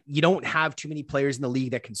don't have too many players in the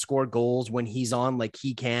league that can score goals when he's on like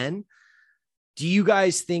he can. Do you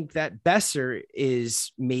guys think that Boeser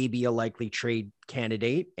is maybe a likely trade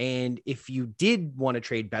candidate? And if you did want to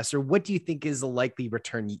trade Boeser, what do you think is the likely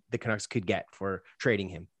return the Canucks could get for trading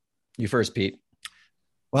him? You first, Pete.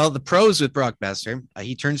 Well, the pros with Brock Boeser,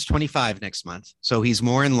 he turns 25 next month. So he's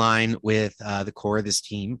more in line with the core of this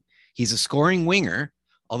team. He's a scoring winger,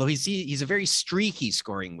 although he's a very streaky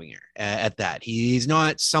scoring winger at that. He's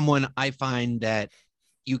not someone I find that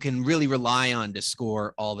you can really rely on to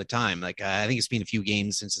score all the time. Like I think it's been a few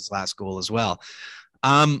games since his last goal as well.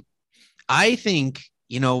 I think,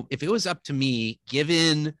 if it was up to me,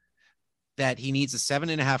 given that he needs a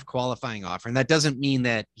 7.5 qualifying offer. And that doesn't mean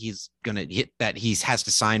that he's going to hit that he has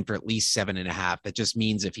to sign for at least 7.5. That just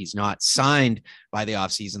means if he's not signed by the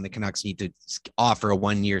offseason, the Canucks need to offer a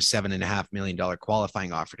 1 year, $7.5 million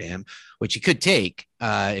qualifying offer to him, which he could take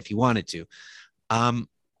if he wanted to.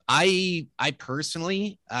 I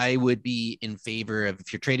personally, I would be in favor of,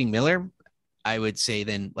 if you're trading Miller, I would say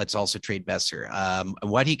then let's also trade Besser.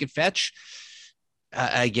 What he could fetch,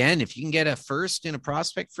 again, if you can get a first in a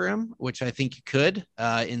prospect for him, which I think you could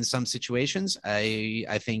in some situations,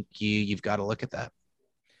 I think you've got to look at that.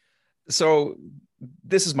 So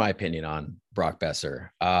this is my opinion on Brock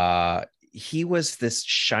Besser. He was this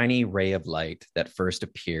shiny ray of light that first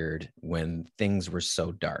appeared when things were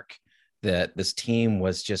so dark, that this team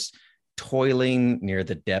was just toiling near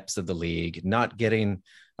the depths of the league, not getting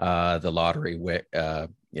the lottery,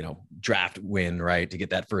 draft win, right, to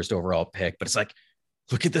get that first overall pick. But it's like,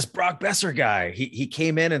 look at this Brock Besser guy. He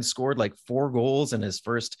came in and scored like 4 goals in his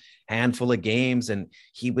first handful of games, and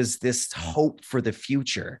he was this hope for the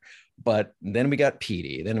future. But then we got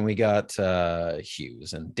Petey, then we got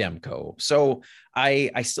Hughes and Demko. So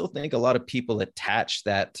I still think a lot of people attach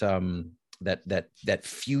that that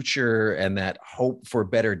future and that hope for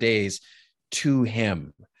better days to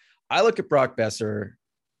him. I look at Brock Besser.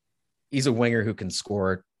 He's a winger who can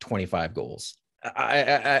score 25 goals.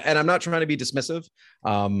 And I'm not trying to be dismissive.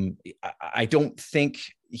 I don't think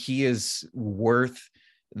he is worth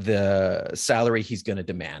the salary he's going to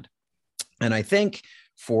demand. And I think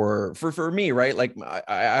for me, right, like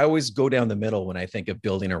I always go down the middle when I think of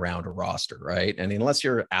building around a roster, right? And unless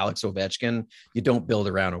you're Alex Ovechkin, you don't build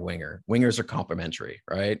around a winger. Wingers are complementary,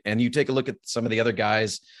 right? And you take a look at some of the other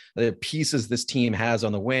guys, the pieces this team has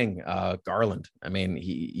on the wing. Garland, I mean,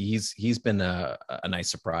 he's been a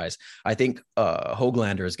nice surprise. I think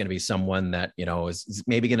Höglander is going to be someone that, is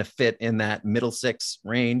maybe going to fit in that middle 6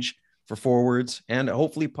 range for forwards, and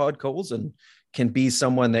hopefully Podkolzin can be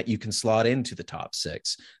someone that you can slot into the top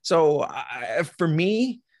 6. So for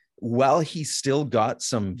me, while he's still got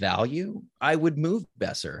some value, I would move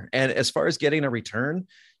Besser. And as far as getting a return,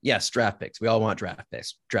 yes, draft picks. We all want draft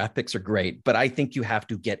picks. Draft picks are great, but I think you have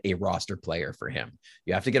to get a roster player for him.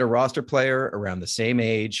 You have to get a roster player around the same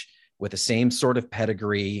age with the same sort of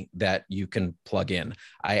pedigree that you can plug in.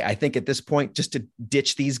 I think at this point, just to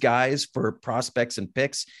ditch these guys for prospects and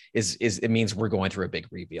picks it means we're going through a big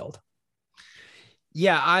rebuild.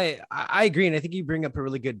 Yeah, I agree. And I think you bring up a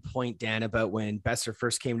really good point, Dan, about when Besser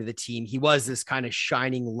first came to the team. He was this kind of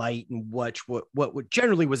shining light in what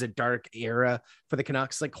generally was a dark era for the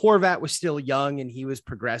Canucks. Like Horvat was still young and he was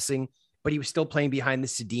progressing, but he was still playing behind the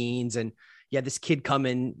Sedins. And yeah, this kid come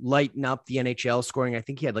in, lighten up the NHL, scoring. I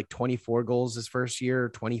think he had like 24 goals his first year,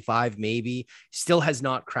 25 maybe. Still has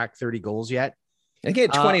not cracked 30 goals yet. I think he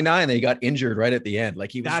had 29 that he got injured right at the end.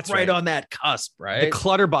 Like he was right on that cusp, right? The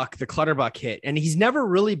Clutterbuck hit. And he's never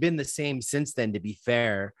really been the same since then, to be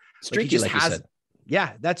fair. Streaky, like you said.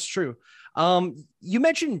 Yeah, that's true. You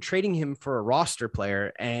mentioned trading him for a roster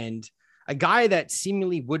player, and a guy that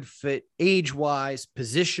seemingly would fit age-wise,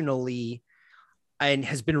 positionally, and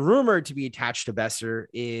has been rumored to be attached to Besser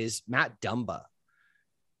is Matt Dumba.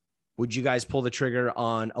 Would you guys pull the trigger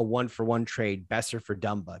on a 1-for-1 trade, Besser for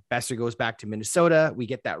Dumba? Besser goes back to Minnesota. We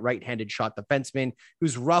get that right-handed shot defenseman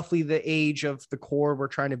who's roughly the age of the core we're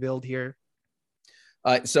trying to build here.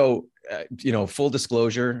 Full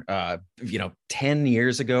disclosure, 10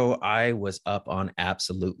 years ago, I was up on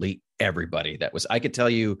absolutely everybody I could tell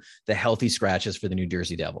you the healthy scratches for the New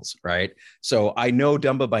Jersey Devils, right? So I know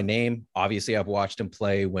Dumba by name. Obviously, I've watched him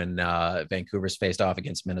play when Vancouver's faced off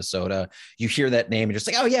against Minnesota. You hear that name and just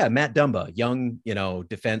like, oh yeah, Matt Dumba, young,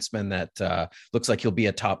 defenseman that looks like he'll be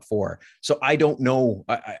a top 4. So I don't know.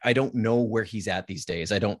 I don't know where he's at these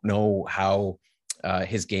days. I don't know how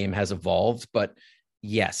his game has evolved, but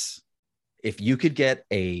yes, if you could get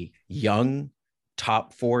a young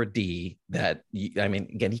top 4D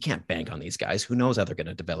again, he can't bank on these guys. Who knows how they're going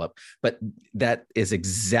to develop, but that is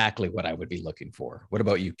exactly what I would be looking for. What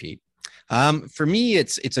about you, Pete? For me,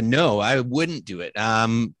 it's a no. I wouldn't do it.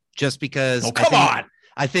 Just because. Oh, come on.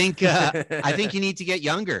 I think you need to get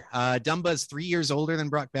younger. Dumba's 3 years older than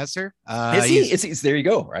Brock Besser. Is he? There you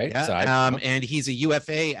go. Right. Yeah. So and he's a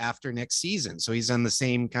UFA after next season. So he's on the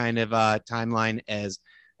same kind of timeline as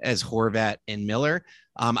Horvat and Miller.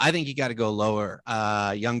 I think you got to go lower,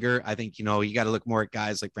 younger. I think, you got to look more at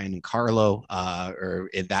guys like Brandon Carlo or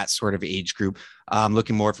in that sort of age group.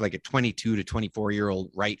 Looking more for like a 22 to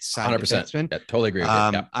 24-year-old right side 100%. defenseman. Yeah, totally agree with you.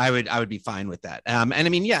 Yeah. I would be fine with that.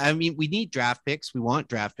 We need draft picks. We want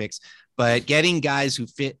draft picks, but getting guys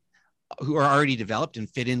who are already developed and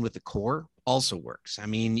fit in with the core also works. I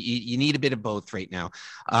mean, you need a bit of both right now.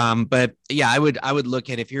 But yeah, I would look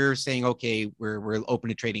at, if you're saying, okay, we're open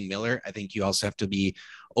to trading Miller, I think you also have to be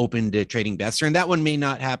open to trading Boeser, and that one may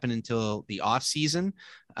not happen until the off season.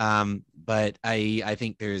 But I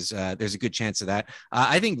think there's a good chance of that.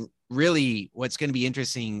 I think really what's going to be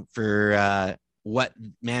interesting for what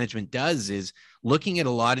management does is looking at a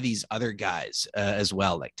lot of these other guys as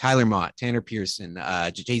well, like Tyler Mott, Tanner Pearson,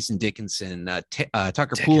 Jason Dickinson,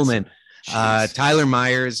 Tucker Poolman, Tyler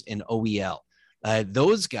Myers, and OEL.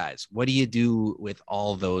 Those guys, what do you do with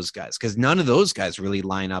all those guys? Because none of those guys really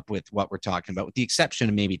line up with what we're talking about, with the exception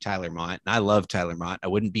of maybe Tyler Mott. And I love Tyler Mott. I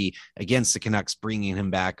wouldn't be against the Canucks bringing him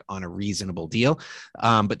back on a reasonable deal.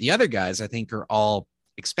 But the other guys, I think, are all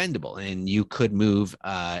expendable, and you could move,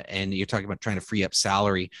 and you're talking about trying to free up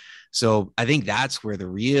salary. So I think that's where the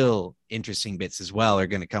real interesting bits as well are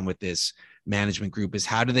going to come with this management group, is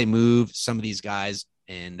how do they move some of these guys,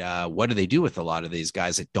 and what do they do with a lot of these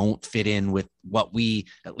guys that don't fit in with what we,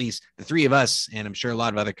 at least the three of us, and I'm sure a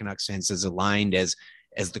lot of other Canucks fans, has aligned as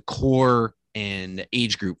the core and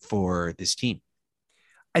age group for this team.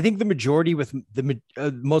 I think the majority with the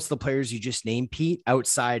most of the players you just named, Pete,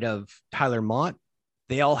 outside of Tyler Mott,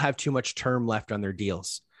 they all have too much term left on their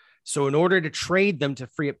deals. So in order to trade them to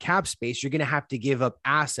free up cap space, you're going to have to give up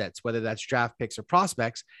assets, whether that's draft picks or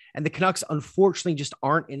prospects. And the Canucks, unfortunately, just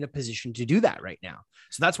aren't in a position to do that right now.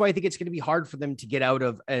 So that's why I think it's going to be hard for them to get out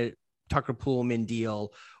of a Tucker Poolman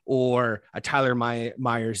deal, or a Tyler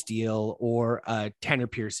Myers deal, or a Tanner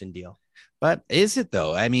Pearson deal. But is it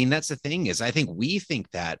though? I mean, that's the thing, is I think we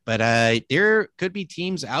think that, but there could be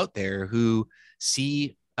teams out there who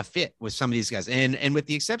see a fit with some of these guys. And with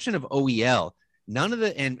the exception of OEL, none of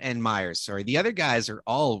the, and Myers, sorry, the other guys are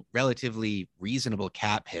all relatively reasonable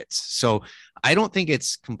cap hits. So I don't think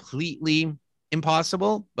it's completely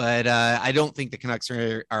impossible, but I don't think the Canucks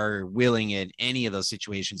are willing in any of those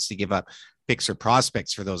situations to give up picks or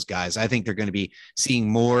prospects for those guys. I think they're going to be seeing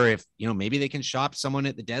more if, maybe they can shop someone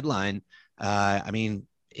at the deadline. I mean,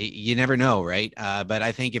 you never know, right? But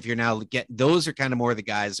I think if you're now those are kind of more the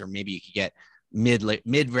guys, or maybe you could get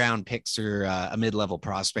mid-round picks or a mid-level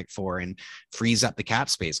prospect for, and frees up the cap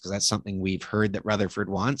space, because that's something we've heard that Rutherford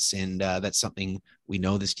wants, and that's something we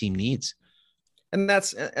know this team needs. And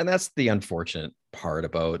that's the unfortunate part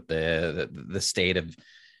about the state of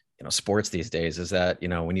sports these days, is that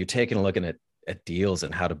when you're taking a look at deals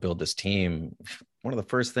and how to build this team, one of the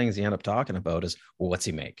first things you end up talking about is, well, what's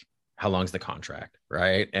he make? How long's the contract,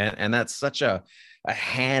 right? And that's such a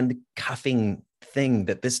handcuffing thing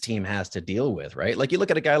that this team has to deal with, right? Like, you look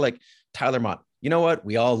at a guy like Tyler Mott. You know what?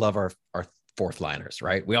 We all love our fourth liners,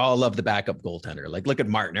 right? We all love the backup goaltender. Like, look at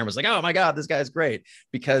Martin. Everyone's like, oh my God, this guy's great,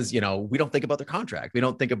 because, we don't think about their contract. We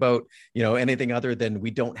don't think about, anything other than we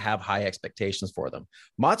don't have high expectations for them.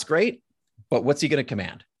 Mott's great, but what's he going to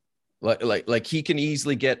command? Like he can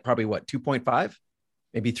easily get probably 2.5,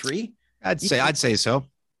 maybe 3. I'd say so.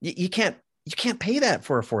 You can't pay that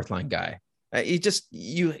for a fourth line guy.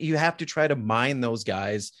 You have to try to mine those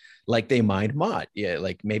guys like they mined Mott. Yeah,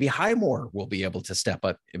 like maybe Highmore will be able to step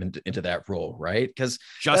up into that role, right? Because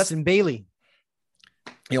Justin Bailey,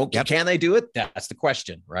 can they do it? That's the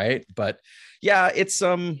question, right? But yeah, it's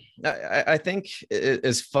I think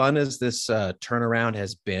as fun as this turnaround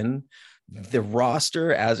has been, the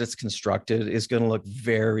roster as it's constructed is going to look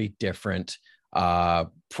very different.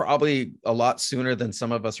 Probably a lot sooner than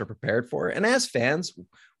some of us are prepared for. And as fans,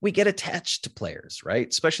 we get attached to players, right?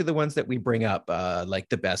 Especially the ones that we bring up, like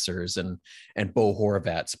the Boesers and Bo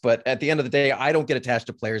Horvats. But at the end of the day, I don't get attached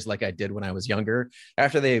to players like I did when I was younger.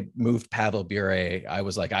 After they moved Pavel Bure, I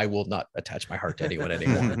was like, I will not attach my heart to anyone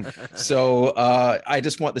anymore. So I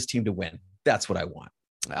just want this team to win. That's what I want.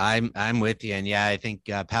 I'm with you. And yeah, I think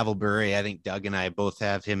Pavel Bure, I think Doug and I both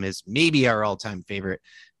have him as maybe our all-time favorite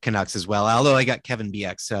Canucks as well. Although I got Kevin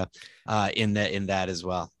Bieksa in that as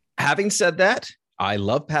well. Having said that, I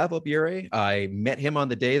love Pavel Bure. I met him on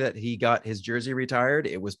the day that he got his jersey retired.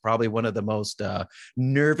 It was probably one of the most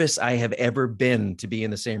nervous I have ever been to be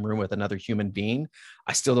in the same room with another human being.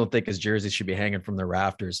 I still don't think his jersey should be hanging from the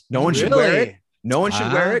rafters. No one should wear it. No one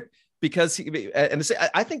should wear it. Because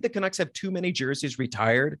I think the Canucks have too many jerseys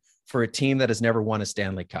retired for a team that has never won a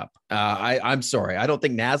Stanley Cup. I'm sorry. I don't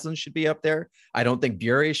think Naslund should be up there. I don't think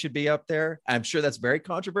Bure should be up there. I'm sure that's very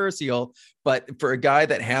controversial, but for a guy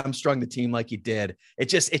that hamstrung the team like he did, it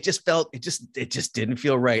just didn't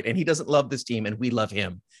feel right. And he doesn't love this team, and we love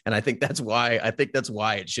him. And I think that's why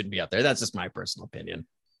it shouldn't be up there. That's just my personal opinion.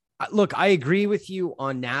 Look, I agree with you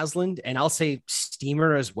on Naslund, and I'll say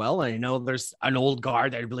Steamer as well. I know there's an old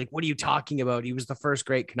guard that'd be like, what are you talking about? He was the first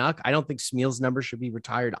great Canuck. I don't think Smeal's number should be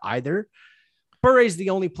retired either. Bure's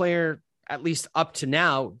the only player at least up to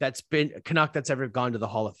now, that's been a Canuck that's ever gone to the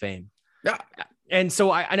Hall of Fame. Yeah. And so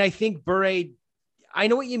I think Bure, I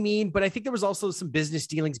know what you mean, but I think there was also some business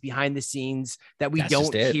dealings behind the scenes that we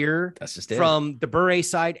don't hear from the Bure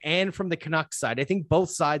side and from the Canucks side. I think both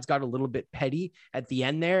sides got a little bit petty at the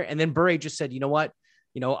end there. And then Bure just said, you know what,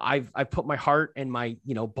 I've put my heart and my,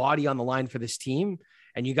 body on the line for this team,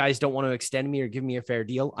 and you guys don't want to extend me or give me a fair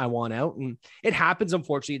deal. I want out. And it happens.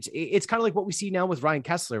 Unfortunately, it's kind of like what we see now with Ryan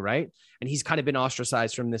Kessler, right? And he's kind of been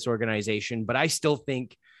ostracized from this organization, but I don't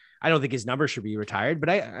think his number should be retired, but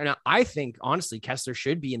I think honestly, Kessler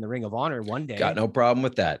should be in the Ring of Honor one day. Got no problem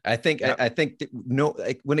with that. I think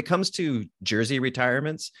when it comes to jersey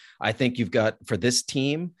retirements, I think you've got, for this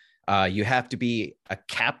team, you have to be a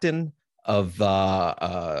captain of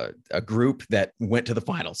a group that went to the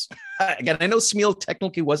finals. Again, I know Smeel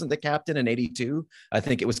technically wasn't the captain in '82. I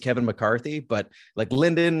think it was Kevin McCarthy, but like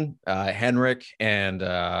Linden, Henrik, and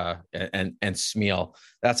Smeel,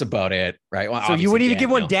 that's about it, right? Well, so you wouldn't even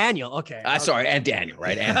give one Daniel, okay? Sorry, and Daniel,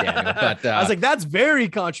 right? And Daniel, but I was like, that's very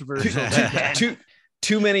controversial.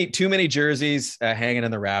 Too many jerseys hanging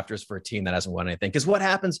in the rafters for a team that hasn't won anything. Because what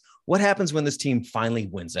happens when this team finally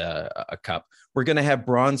wins a cup? We're going to have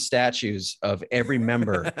bronze statues of every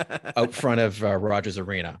member out front of Rogers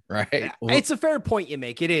Arena, right? It's a fair point you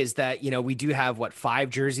make. It is that, we do have 5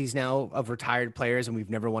 jerseys now of retired players, and we've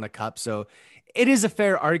never won a cup. So it is a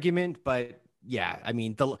fair argument, but yeah, I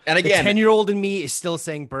mean, the 10-year-old in me is still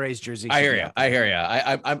saying Bure's jersey. I hear you.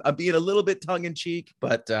 I'm being a little bit tongue in cheek,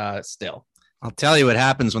 but still. I'll tell you what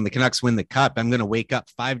happens when the Canucks win the cup. I'm going to wake up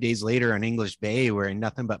 5 days later on English Bay wearing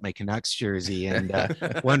nothing but my Canucks jersey and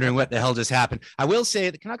wondering what the hell just happened. I will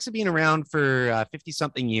say the Canucks have been around for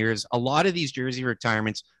 50-something years. A lot of these jersey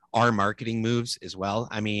retirements are marketing moves as well.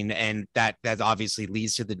 I mean, and that obviously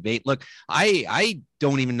leads to the debate. Look, I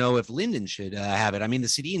don't even know if Linden should have it. I mean, the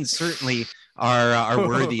Sedins certainly are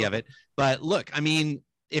worthy of it. But look, I mean,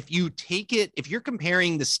 if you're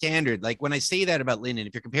comparing the standard, like when I say that about Linden,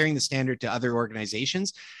 if you're comparing the standard to other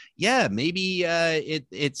organizations, yeah, maybe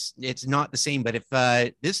it's not the same. But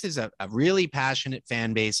if this is a really passionate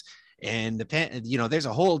fan base, and there's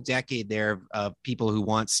a whole decade there of people who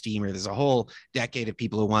want Steamer. There's a whole decade of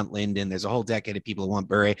people who want Linden. There's a whole decade of people who want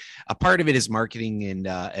Bure. A part of it is marketing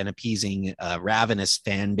and appeasing ravenous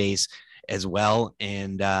fan base as well.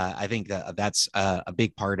 And I think that's a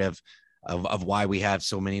big part of why we have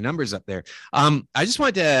so many numbers up there. I just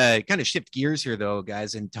wanted to kind of shift gears here, though,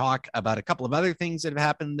 guys, and talk about a couple of other things that have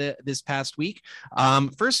happened this past week.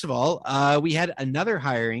 First of all, we had another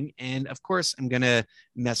hiring, and of course, I'm going to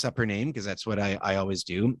mess up her name because that's what I always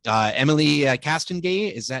do. Emily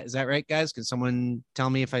Castengay, is that right, guys? Can someone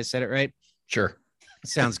tell me if I said it right? Sure.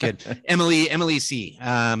 Sounds good. Emily C.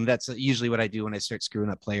 That's usually what I do when I start screwing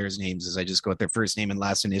up players' names, is I just go with their first name and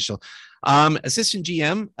last initial. Assistant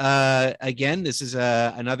GM. Again, this is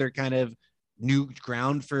another kind of new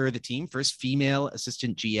ground for the team. First female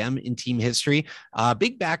assistant GM in team history.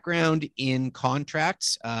 Big background in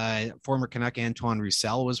contracts. Former Canuck Antoine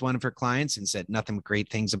Roussel was one of her clients and said nothing but great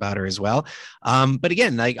things about her as well. But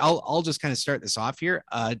again, like I'll just kind of start this off here.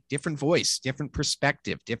 Different voice, different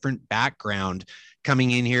perspective, different background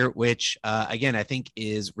coming in here, which again, I think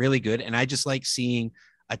is really good. And I just like seeing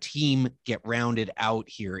a team get rounded out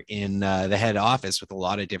here in the head office with a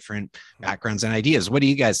lot of different backgrounds and ideas. What do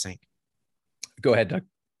you guys think? Go ahead,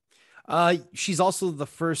 Doug. She's also the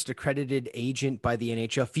first accredited agent by the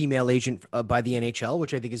NHL, female agent by the NHL,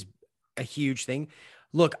 which I think is a huge thing.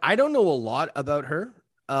 Look, I don't know a lot about her.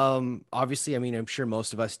 Obviously, I mean, I'm sure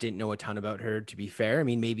most of us didn't know a ton about her, to be fair. I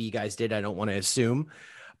mean, maybe you guys did. I don't want to assume.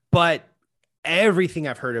 But everything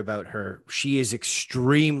I've heard about her, she is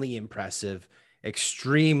extremely impressive,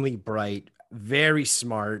 extremely bright, very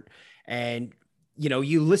smart. And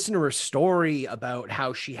you listen to her story about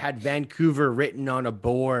how she had Vancouver written on a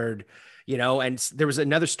board, and there was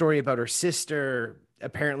another story about her sister,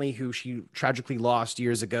 apparently, who she tragically lost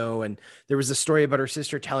years ago. And there was a story about her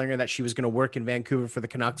sister telling her that she was going to work in Vancouver for the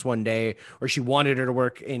Canucks one day, or she wanted her to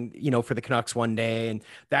work in, for the Canucks one day. And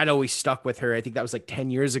that always stuck with her. I think that was like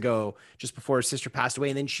 10 years ago, just before her sister passed away.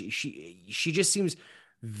 And then she just seems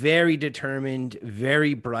very determined,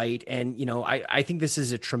 very bright. And, I think this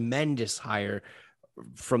is a tremendous hire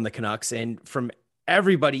from the Canucks, and from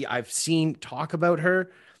everybody I've seen talk about her,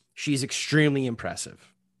 she's extremely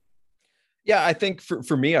impressive. Yeah, I think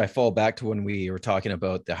for me, I fall back to when we were talking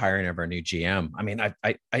about the hiring of our new GM. I mean,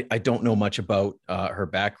 I don't know much about her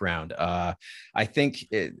background. I think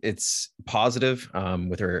it's positive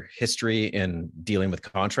with her history in dealing with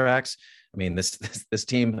contracts. I mean, this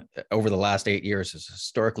team over the last 8 years has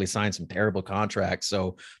historically signed some terrible contracts.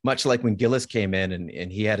 So much like when Gillis came in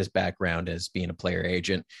and he had his background as being a player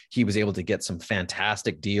agent, he was able to get some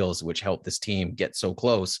fantastic deals, which helped this team get so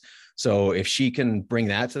close. So if she can bring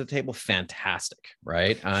that to the table, fantastic,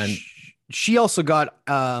 right? And she also got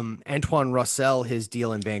Antoine Roussel his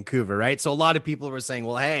deal in Vancouver, right? So a lot of people were saying,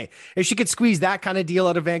 well, hey, if she could squeeze that kind of deal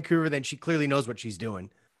out of Vancouver, then she clearly knows what she's doing.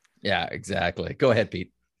 yeah, exactly. Go ahead,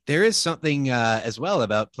 Pete. There is something as well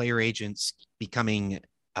about player agents becoming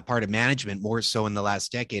a part of management more so in the last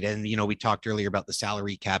decade. And, we talked earlier about the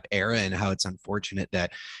salary cap era and how it's unfortunate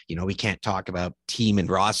that, we can't talk about team and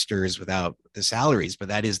rosters without the salaries, but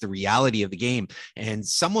that is the reality of the game. And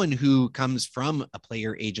someone who comes from a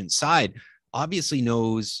player agent side obviously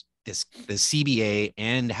knows the CBA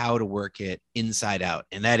and how to work it inside out.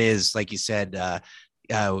 And that is, like you said,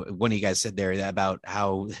 one of you guys said there about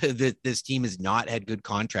how this team has not had good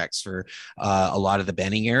contracts for a lot of the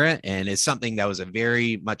Benning era, and it's something that was a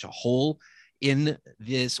very much a hole in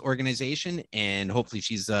this organization. And hopefully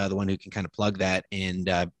she's the one who can kind of plug that. And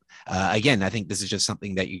again, I think this is just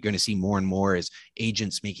something that you're going to see more and more as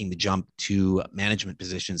agents making the jump to management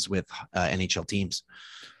positions with NHL teams.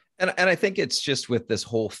 And I think it's just with this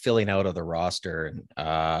whole filling out of the roster,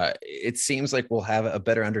 it seems like we'll have a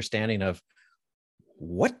better understanding of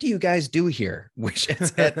what do you guys do here, which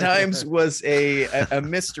at times was a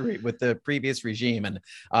mystery with the previous regime. And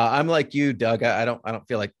I'm like you, Doug. I don't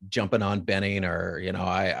feel like jumping on Benning or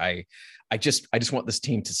I just want this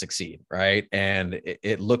team to succeed, right? And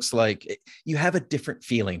it looks like you have a different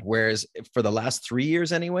feeling. Whereas for the last 3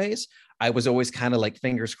 years, anyways, I was always kind of like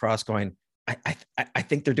fingers crossed, going, I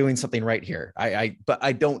think they're doing something right here. But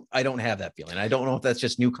I don't have that feeling. I don't know if that's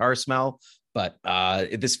just new car smell, but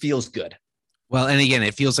this feels good. Well, and again,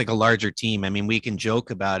 it feels like a larger team. I mean, we can joke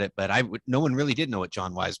about it, but no one really did know what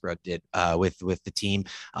John Weisbrod did with the team.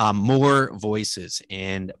 More voices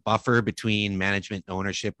and buffer between management and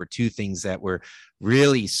ownership were two things that were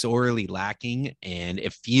really sorely lacking. And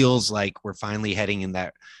it feels like we're finally heading in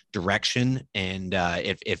that direction, and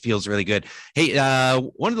it feels really good. Hey,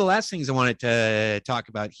 one of the last things I wanted to talk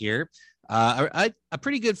about here, a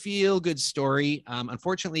pretty good feel-good story.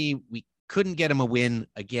 Unfortunately, we couldn't get him a win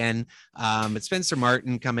again. But Spencer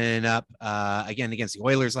Martin coming up again against the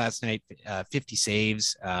Oilers last night, 50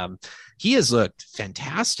 saves. He has looked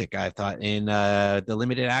fantastic, I thought, in the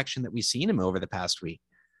limited action that we've seen him over the past week.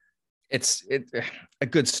 It's a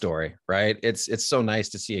good story, right? It's so nice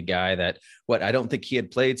to see a guy that I don't think he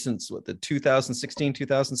had played since the 2016,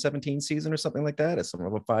 2017 season or something like that. It's something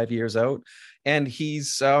about 5 years out. And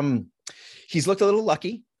he's looked a little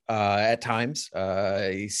lucky. At times,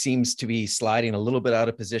 he seems to be sliding a little bit out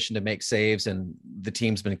of position to make saves, and the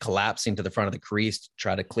team's been collapsing to the front of the crease to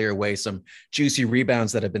try to clear away some juicy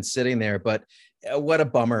rebounds that have been sitting there. But what a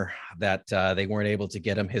bummer that they weren't able to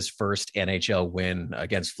get him his first NHL win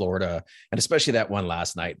against Florida, and especially that one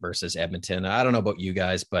last night versus Edmonton. I don't know about you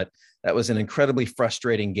guys, but that was an incredibly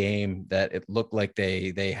frustrating game that it looked like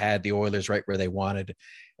they had the Oilers right where they wanted.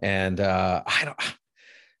 And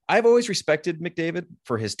I've always respected McDavid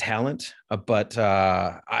for his talent, but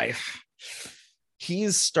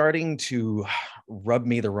he's starting to rub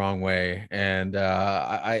me the wrong way. And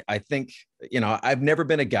I think, I've never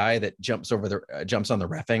been a guy that jumps on the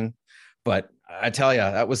reffing, but I tell you,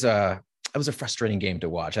 that was a frustrating game to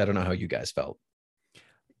watch. I don't know how you guys felt.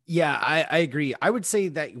 Yeah, I agree. I would say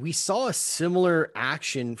that we saw a similar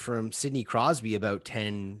action from Sidney Crosby about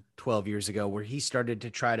 10, 12 years ago, where he started to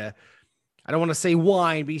try to, I don't want to say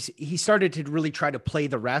whine, but he started to really try to play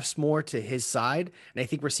the refs more to his side. And I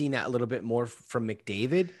think we're seeing that a little bit more from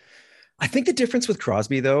McDavid. I think the difference with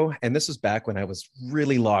Crosby, though, and this was back when I was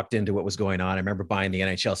really locked into what was going on. I remember buying the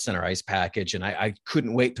NHL Center Ice package, and I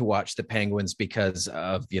couldn't wait to watch the Penguins because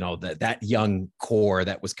of, that young core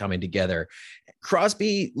that was coming together.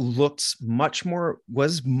 Crosby was much more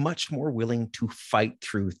willing to fight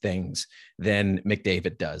through things than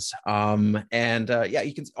McDavid does.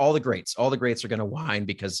 You can, all the greats are going to whine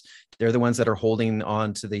because they're the ones that are holding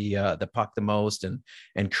on to the puck the most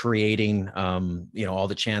and creating, all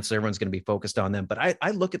the chances. Everyone's going to be focused on them. But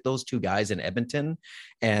I look at those two guys in Edmonton,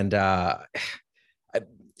 and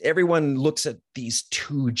everyone looks at these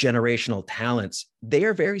two generational talents. They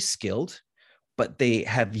are very skilled, but they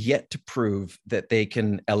have yet to prove that they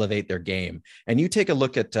can elevate their game. And you take a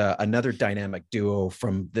look at another dynamic duo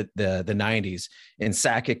from the 90s in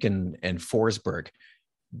Sakic and Forsberg.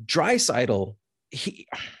 Draisaitl,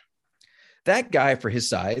 that guy for his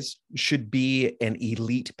size should be an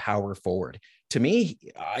elite power forward. To me,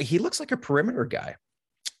 he looks like a perimeter guy.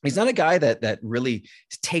 He's not a guy that really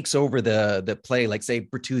takes over the play like say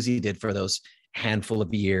Bertuzzi did for those handful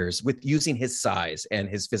of years with using his size and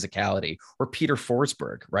his physicality, or Peter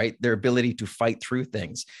Forsberg, right? Their ability to fight through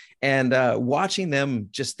things, and watching them,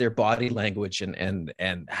 just their body language and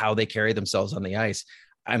how they carry themselves on the ice.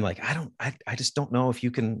 I'm like, I just don't know if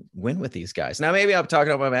you can win with these guys. Now, maybe I'm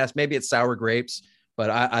talking about my ass. Maybe it's sour grapes, but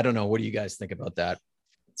I don't know. What do you guys think about that?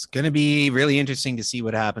 It's going to be really interesting to see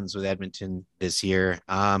what happens with Edmonton this year.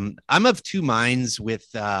 I'm of two minds with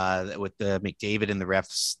the McDavid and the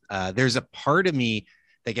refs. There's a part of me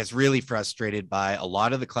that gets really frustrated by a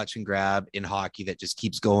lot of the clutch and grab in hockey that just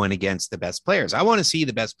keeps going against the best players. I want to see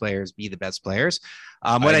the best players be the best players.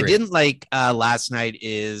 What I didn't like last night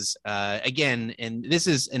is, again, and this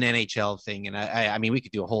is an NHL thing, and I mean, we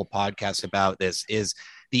could do a whole podcast about this, is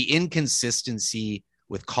the inconsistency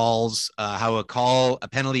with calls, how a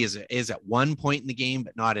penalty is at one point in the game,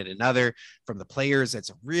 but not at another from the players.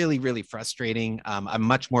 That's really, really frustrating. I'm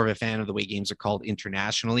much more of a fan of the way games are called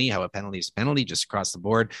internationally, how a penalty is a penalty just across the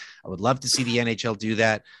board. I would love to see the NHL do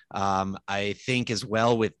that. I think as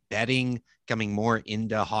well with betting coming more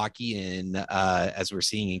into hockey, and as we're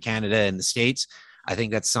seeing in Canada and the States, I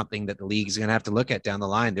think that's something that the league is going to have to look at down the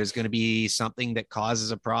line. There's going to be something that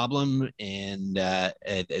causes a problem, and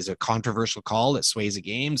it is a controversial call that sways a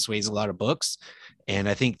game, sways a lot of books. And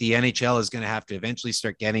I think the NHL is going to have to eventually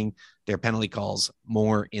start getting their penalty calls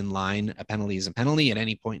more in line. A penalty is a penalty at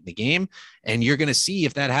any point in the game. And you're going to see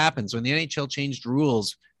if that happens. When the NHL changed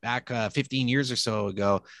rules back 15 years or so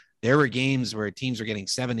ago, there were games where teams were getting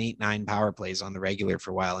 7, 8, 9 power plays on the regular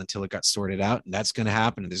for a while until it got sorted out. And that's going to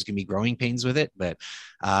happen. And there's going to be growing pains with it. But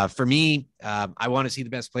for me, I want to see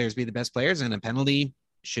the best players be the best players, and a penalty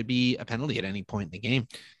should be a penalty at any point in the game.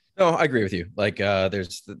 No, I agree with you. Like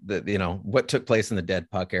there's the what took place in the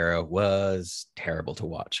dead puck era was terrible to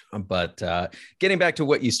watch. But getting back to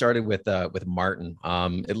what you started with Martin,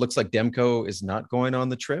 it looks like Demko is not going on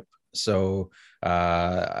the trip. So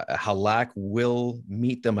Halak will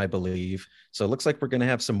meet them, I believe. So it looks like we're going to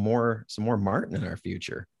have some more Martin in our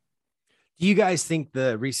future. Do you guys think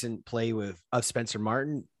the recent play of Spencer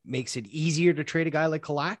Martin makes it easier to trade a guy like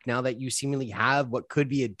Halak now that you seemingly have what could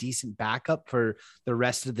be a decent backup for the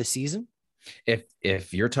rest of the season?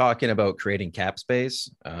 If you're talking about creating cap space,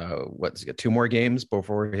 what's got 2 more games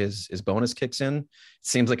before his bonus kicks in, it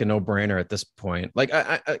seems like a no-brainer at this point. Like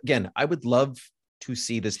I would love to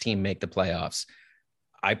see this team make the playoffs.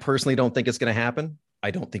 I personally don't think it's going to happen.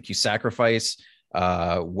 I don't think you sacrifice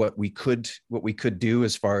what we could do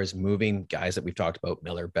as far as moving guys that we've talked about,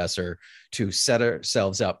 Miller, Besser, to set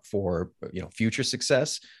ourselves up for future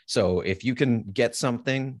success. So if you can get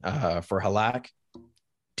something for Halak,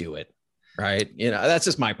 do it. Right? That's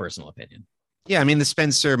just my personal opinion. Yeah, I mean, the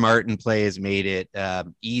Spencer Martin play has made it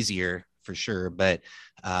easier for sure, but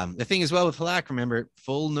the thing as well with Halak, remember,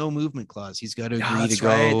 full no movement clause. He's got to agree to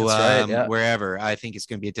go wherever. I think it's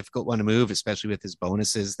going to be a difficult one to move, especially with his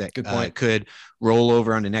bonuses that could roll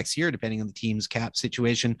over onto next year, depending on the team's cap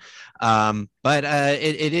situation. But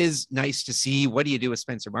it is nice to see, what do you do with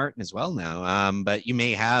Spencer Martin as well now? But you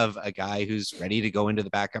may have a guy who's ready to go into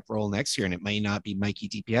the backup role next year, and it may not be Mikey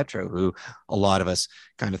DiPietro, who a lot of us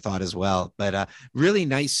kind of thought as well. But really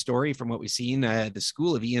nice story from what we've seen. The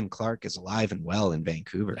school of Ian Clark is alive and well in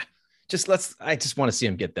Vancouver. I just want to see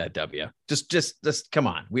him get that W. Just come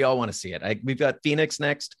on. We all want to see it. We've got Phoenix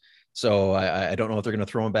next. So I don't know if they're going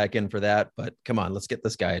to throw him back in for that, but come on, let's get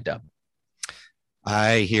this guy a dub.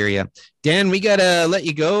 I hear you, Dan. We got to let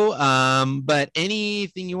you go. But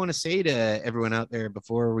anything you want to say to everyone out there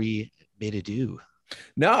before we bid adieu?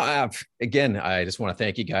 No, again, I just want to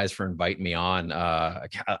thank you guys for inviting me on.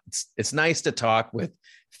 It's nice to talk with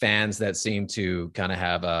fans that seem to kind of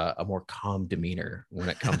have a more calm demeanor when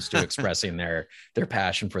it comes to expressing their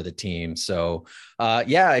passion for the team. So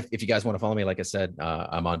if you guys want to follow me, like I said,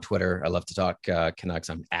 I'm on Twitter. I love to talk Canucks.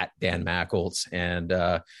 I'm at Dan Mackles, and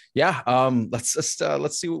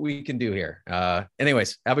let's see what we can do here.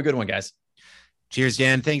 Anyways, have a good one, guys. Cheers,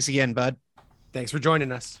 Dan. Thanks again, bud. Thanks for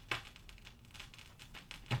joining us.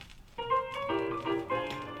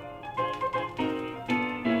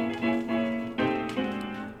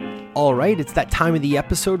 All right, it's that time of the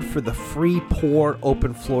episode for the free pour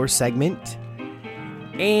open floor segment.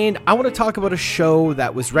 And I want to talk about a show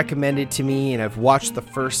that was recommended to me, and I've watched the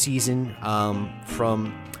first season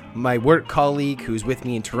from my work colleague who's with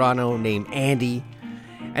me in Toronto named Andy.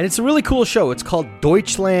 And it's a really cool show. It's called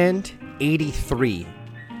Deutschland 83.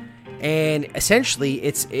 And essentially,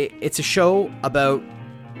 it's a show about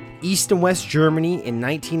East and West Germany in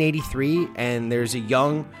 1983, and there's a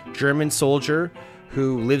young German soldier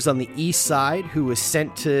who lives on the east side, who was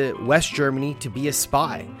sent to West Germany to be a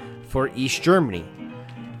spy for East Germany.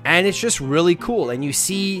 And it's just really cool. And you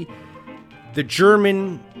see the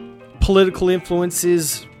German political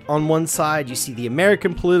influences on one side, you see the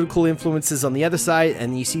American political influences on the other side,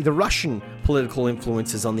 and you see the Russian political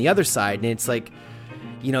influences on the other side. And it's like,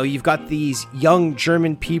 you know, you've got these young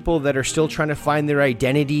German people that are still trying to find their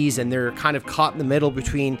identities, and they're kind of caught in the middle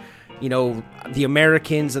between, you know, the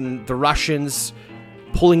Americans and the Russians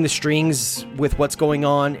pulling the strings with what's going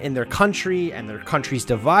on in their country, and their country's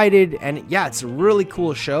divided. And yeah, it's a really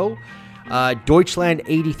cool show. Deutschland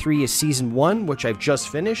 83 is season 1, which I've just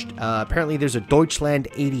finished. Apparently there's a Deutschland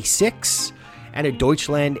 86 and a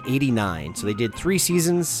Deutschland 89. So they did 3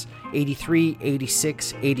 seasons, 83,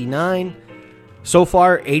 86, 89. So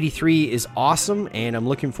far, 83 is awesome, and I'm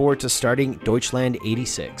looking forward to starting Deutschland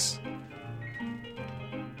 86.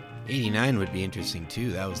 89 would be interesting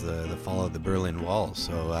too. That was the fall of the Berlin Wall.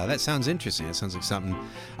 So that sounds interesting. That sounds like something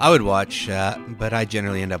I would watch, but I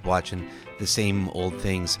generally end up watching the same old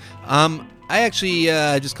things. I actually,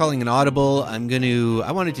 just calling an audible,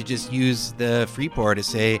 I wanted to just use the free pour to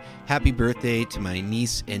say happy birthday to my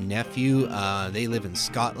niece and nephew. They live in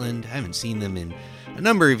Scotland. I haven't seen them in a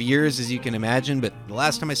number of years, as you can imagine, but the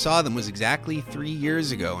last time I saw them was exactly 3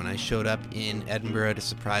 years ago, and I showed up in Edinburgh to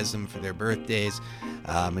surprise them for their birthdays.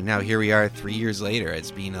 And now here we are 3 years later. It's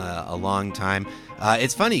been a long time.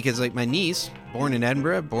 It's funny because, like, my niece, born in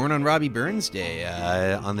Edinburgh, born on Robbie Burns Day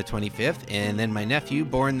on the 25th, and then my nephew,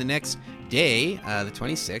 born the next day, the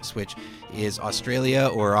 26th, which is Australia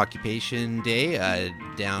or Occupation Day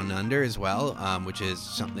down under as well, which is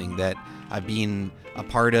something that I've been a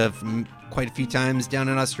part of quite a few times down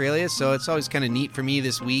in Australia, so it's always kind of neat for me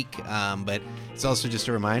this week, but it's also just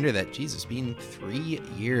a reminder that, geez, it's been 3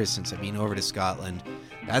 years since I've been over to Scotland.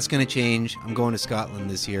 That's going to change. I'm going to Scotland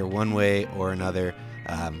this year one way or another.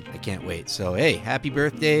 I can't wait. So, hey, happy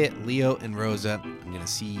birthday, Leo and Rosa. I'm going to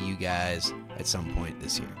see you guys at some point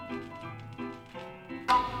this year.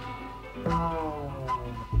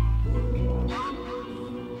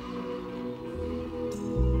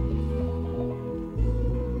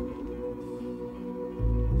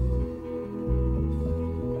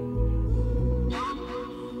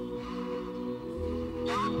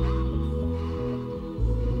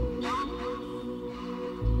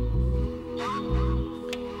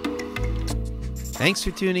 Thanks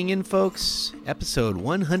for tuning in, folks. Episode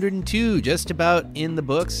 102, just about in the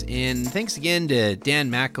books. And thanks again to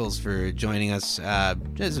Dan Mackles for joining us. That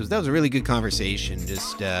was a really good conversation.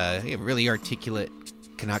 Just a really articulate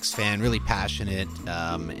Canucks fan, really passionate.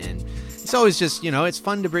 And it's always just, you know, it's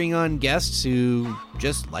fun to bring on guests who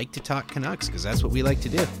just like to talk Canucks, because that's what we like to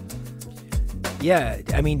do. Yeah,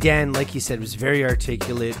 I mean, Dan, like you said, was very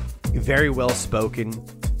articulate, very well spoken.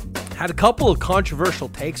 Had a couple of controversial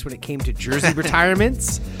takes when it came to jersey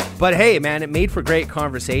retirements, but hey, man, it made for great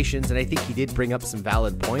conversations, and I think he did bring up some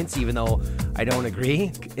valid points, even though I don't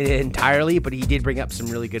agree entirely, but he did bring up some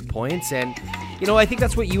really good points. And, you know, I think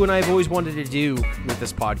that's what you and I have always wanted to do with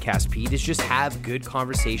this podcast, Pete, is just have good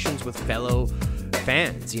conversations with fellow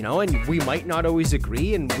fans, you know, and we might not always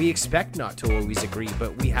agree, and we expect not to always agree,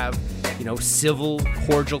 but we have, you know, civil,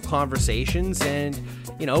 cordial conversations, and,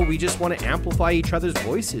 you know, we just want to amplify each other's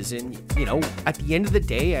voices. And, you know, at the end of the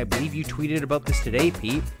day, I believe you tweeted about this today,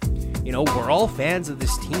 Pete, you know, we're all fans of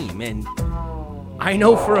this team, and I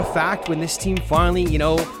know for a fact when this team finally, you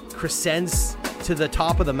know, crescends to the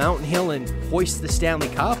top of the mountain hill and hoists the Stanley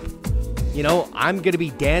Cup, you know, I'm going to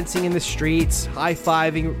be dancing in the streets,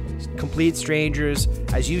 high-fiving complete strangers.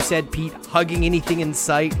 As you said, Pete, hugging anything in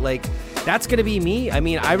sight. Like, that's going to be me. I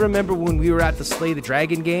mean, I remember when we were at the Slay the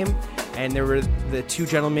Dragon game, and there were the two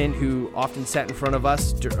gentlemen who often sat in front of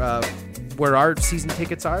us where our season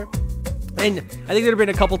tickets are. And I think there have been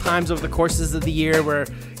a couple times over the courses of the year where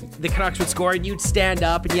the Canucks would score and you'd stand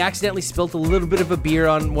up and you accidentally spilt a little bit of a beer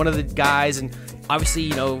on one of the guys. And obviously,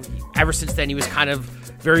 you know, ever since then, he was kind of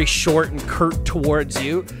very short and curt towards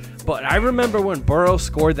you. But I remember when Burrow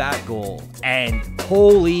scored that goal, and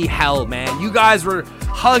holy hell, man, you guys were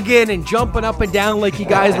hugging and jumping up and down like you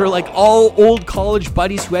guys were like all old college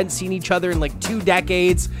buddies who hadn't seen each other in like 2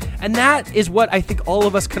 decades. And that is what I think all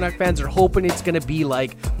of us Canuck fans are hoping it's going to be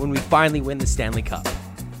like when we finally win the Stanley Cup.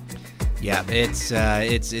 Yeah, it's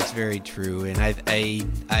very true, and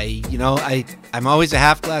I'm always a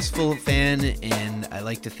half glass full fan, and I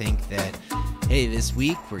like to think that, hey, this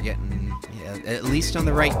week we're getting at least on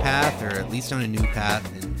the right path, or at least on a new path,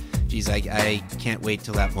 and geez, I can't wait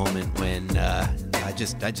till that moment when I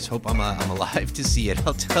just hope I'm alive to see it.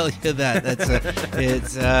 I'll tell you that.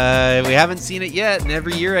 We haven't seen it yet, and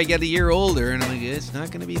every year I get a year older, and I'm like, it's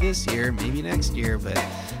not going to be this year, maybe next year, but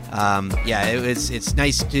it's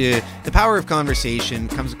nice to. The power of conversation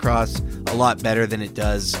comes across a lot better than it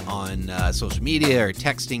does on social media or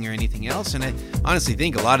texting or anything else. And I honestly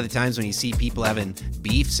think a lot of the times when you see people having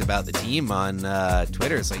beefs about the team on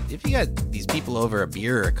Twitter, it's like, if you got these people over a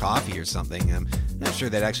beer or a coffee or something, I'm not sure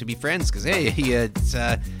they'd actually be friends, because hey, it's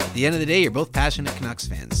at the end of the day, you're both passionate Canucks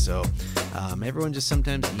fans. So everyone just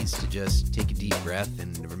sometimes needs to just take a deep breath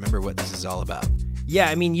and remember what this is all about. Yeah,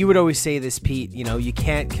 I mean, you would always say this, Pete, you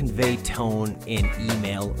can't convey tone in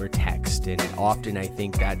email or text. And often I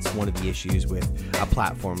think that's one of the issues with a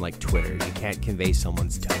platform like Twitter. You can't convey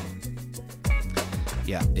someone's tone.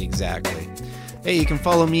 Yeah, exactly. Hey, you can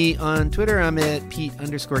follow me on Twitter. I'm at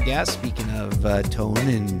Pete_Gas. Speaking of tone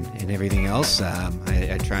and everything else,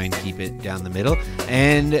 I try and keep it down the middle.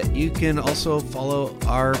 And you can also follow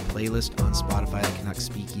our playlist on Spotify, the Canucks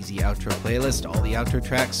Speakeasy Outro playlist. All the outro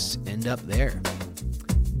tracks end up there.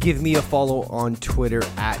 Give me a follow on Twitter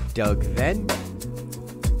at Doug Venn.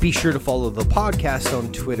 Be sure to follow the podcast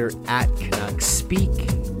on Twitter at Canucks Speak.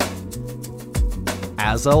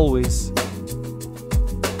 As always,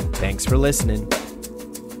 thanks for listening.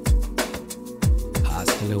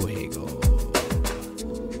 Hasta luego.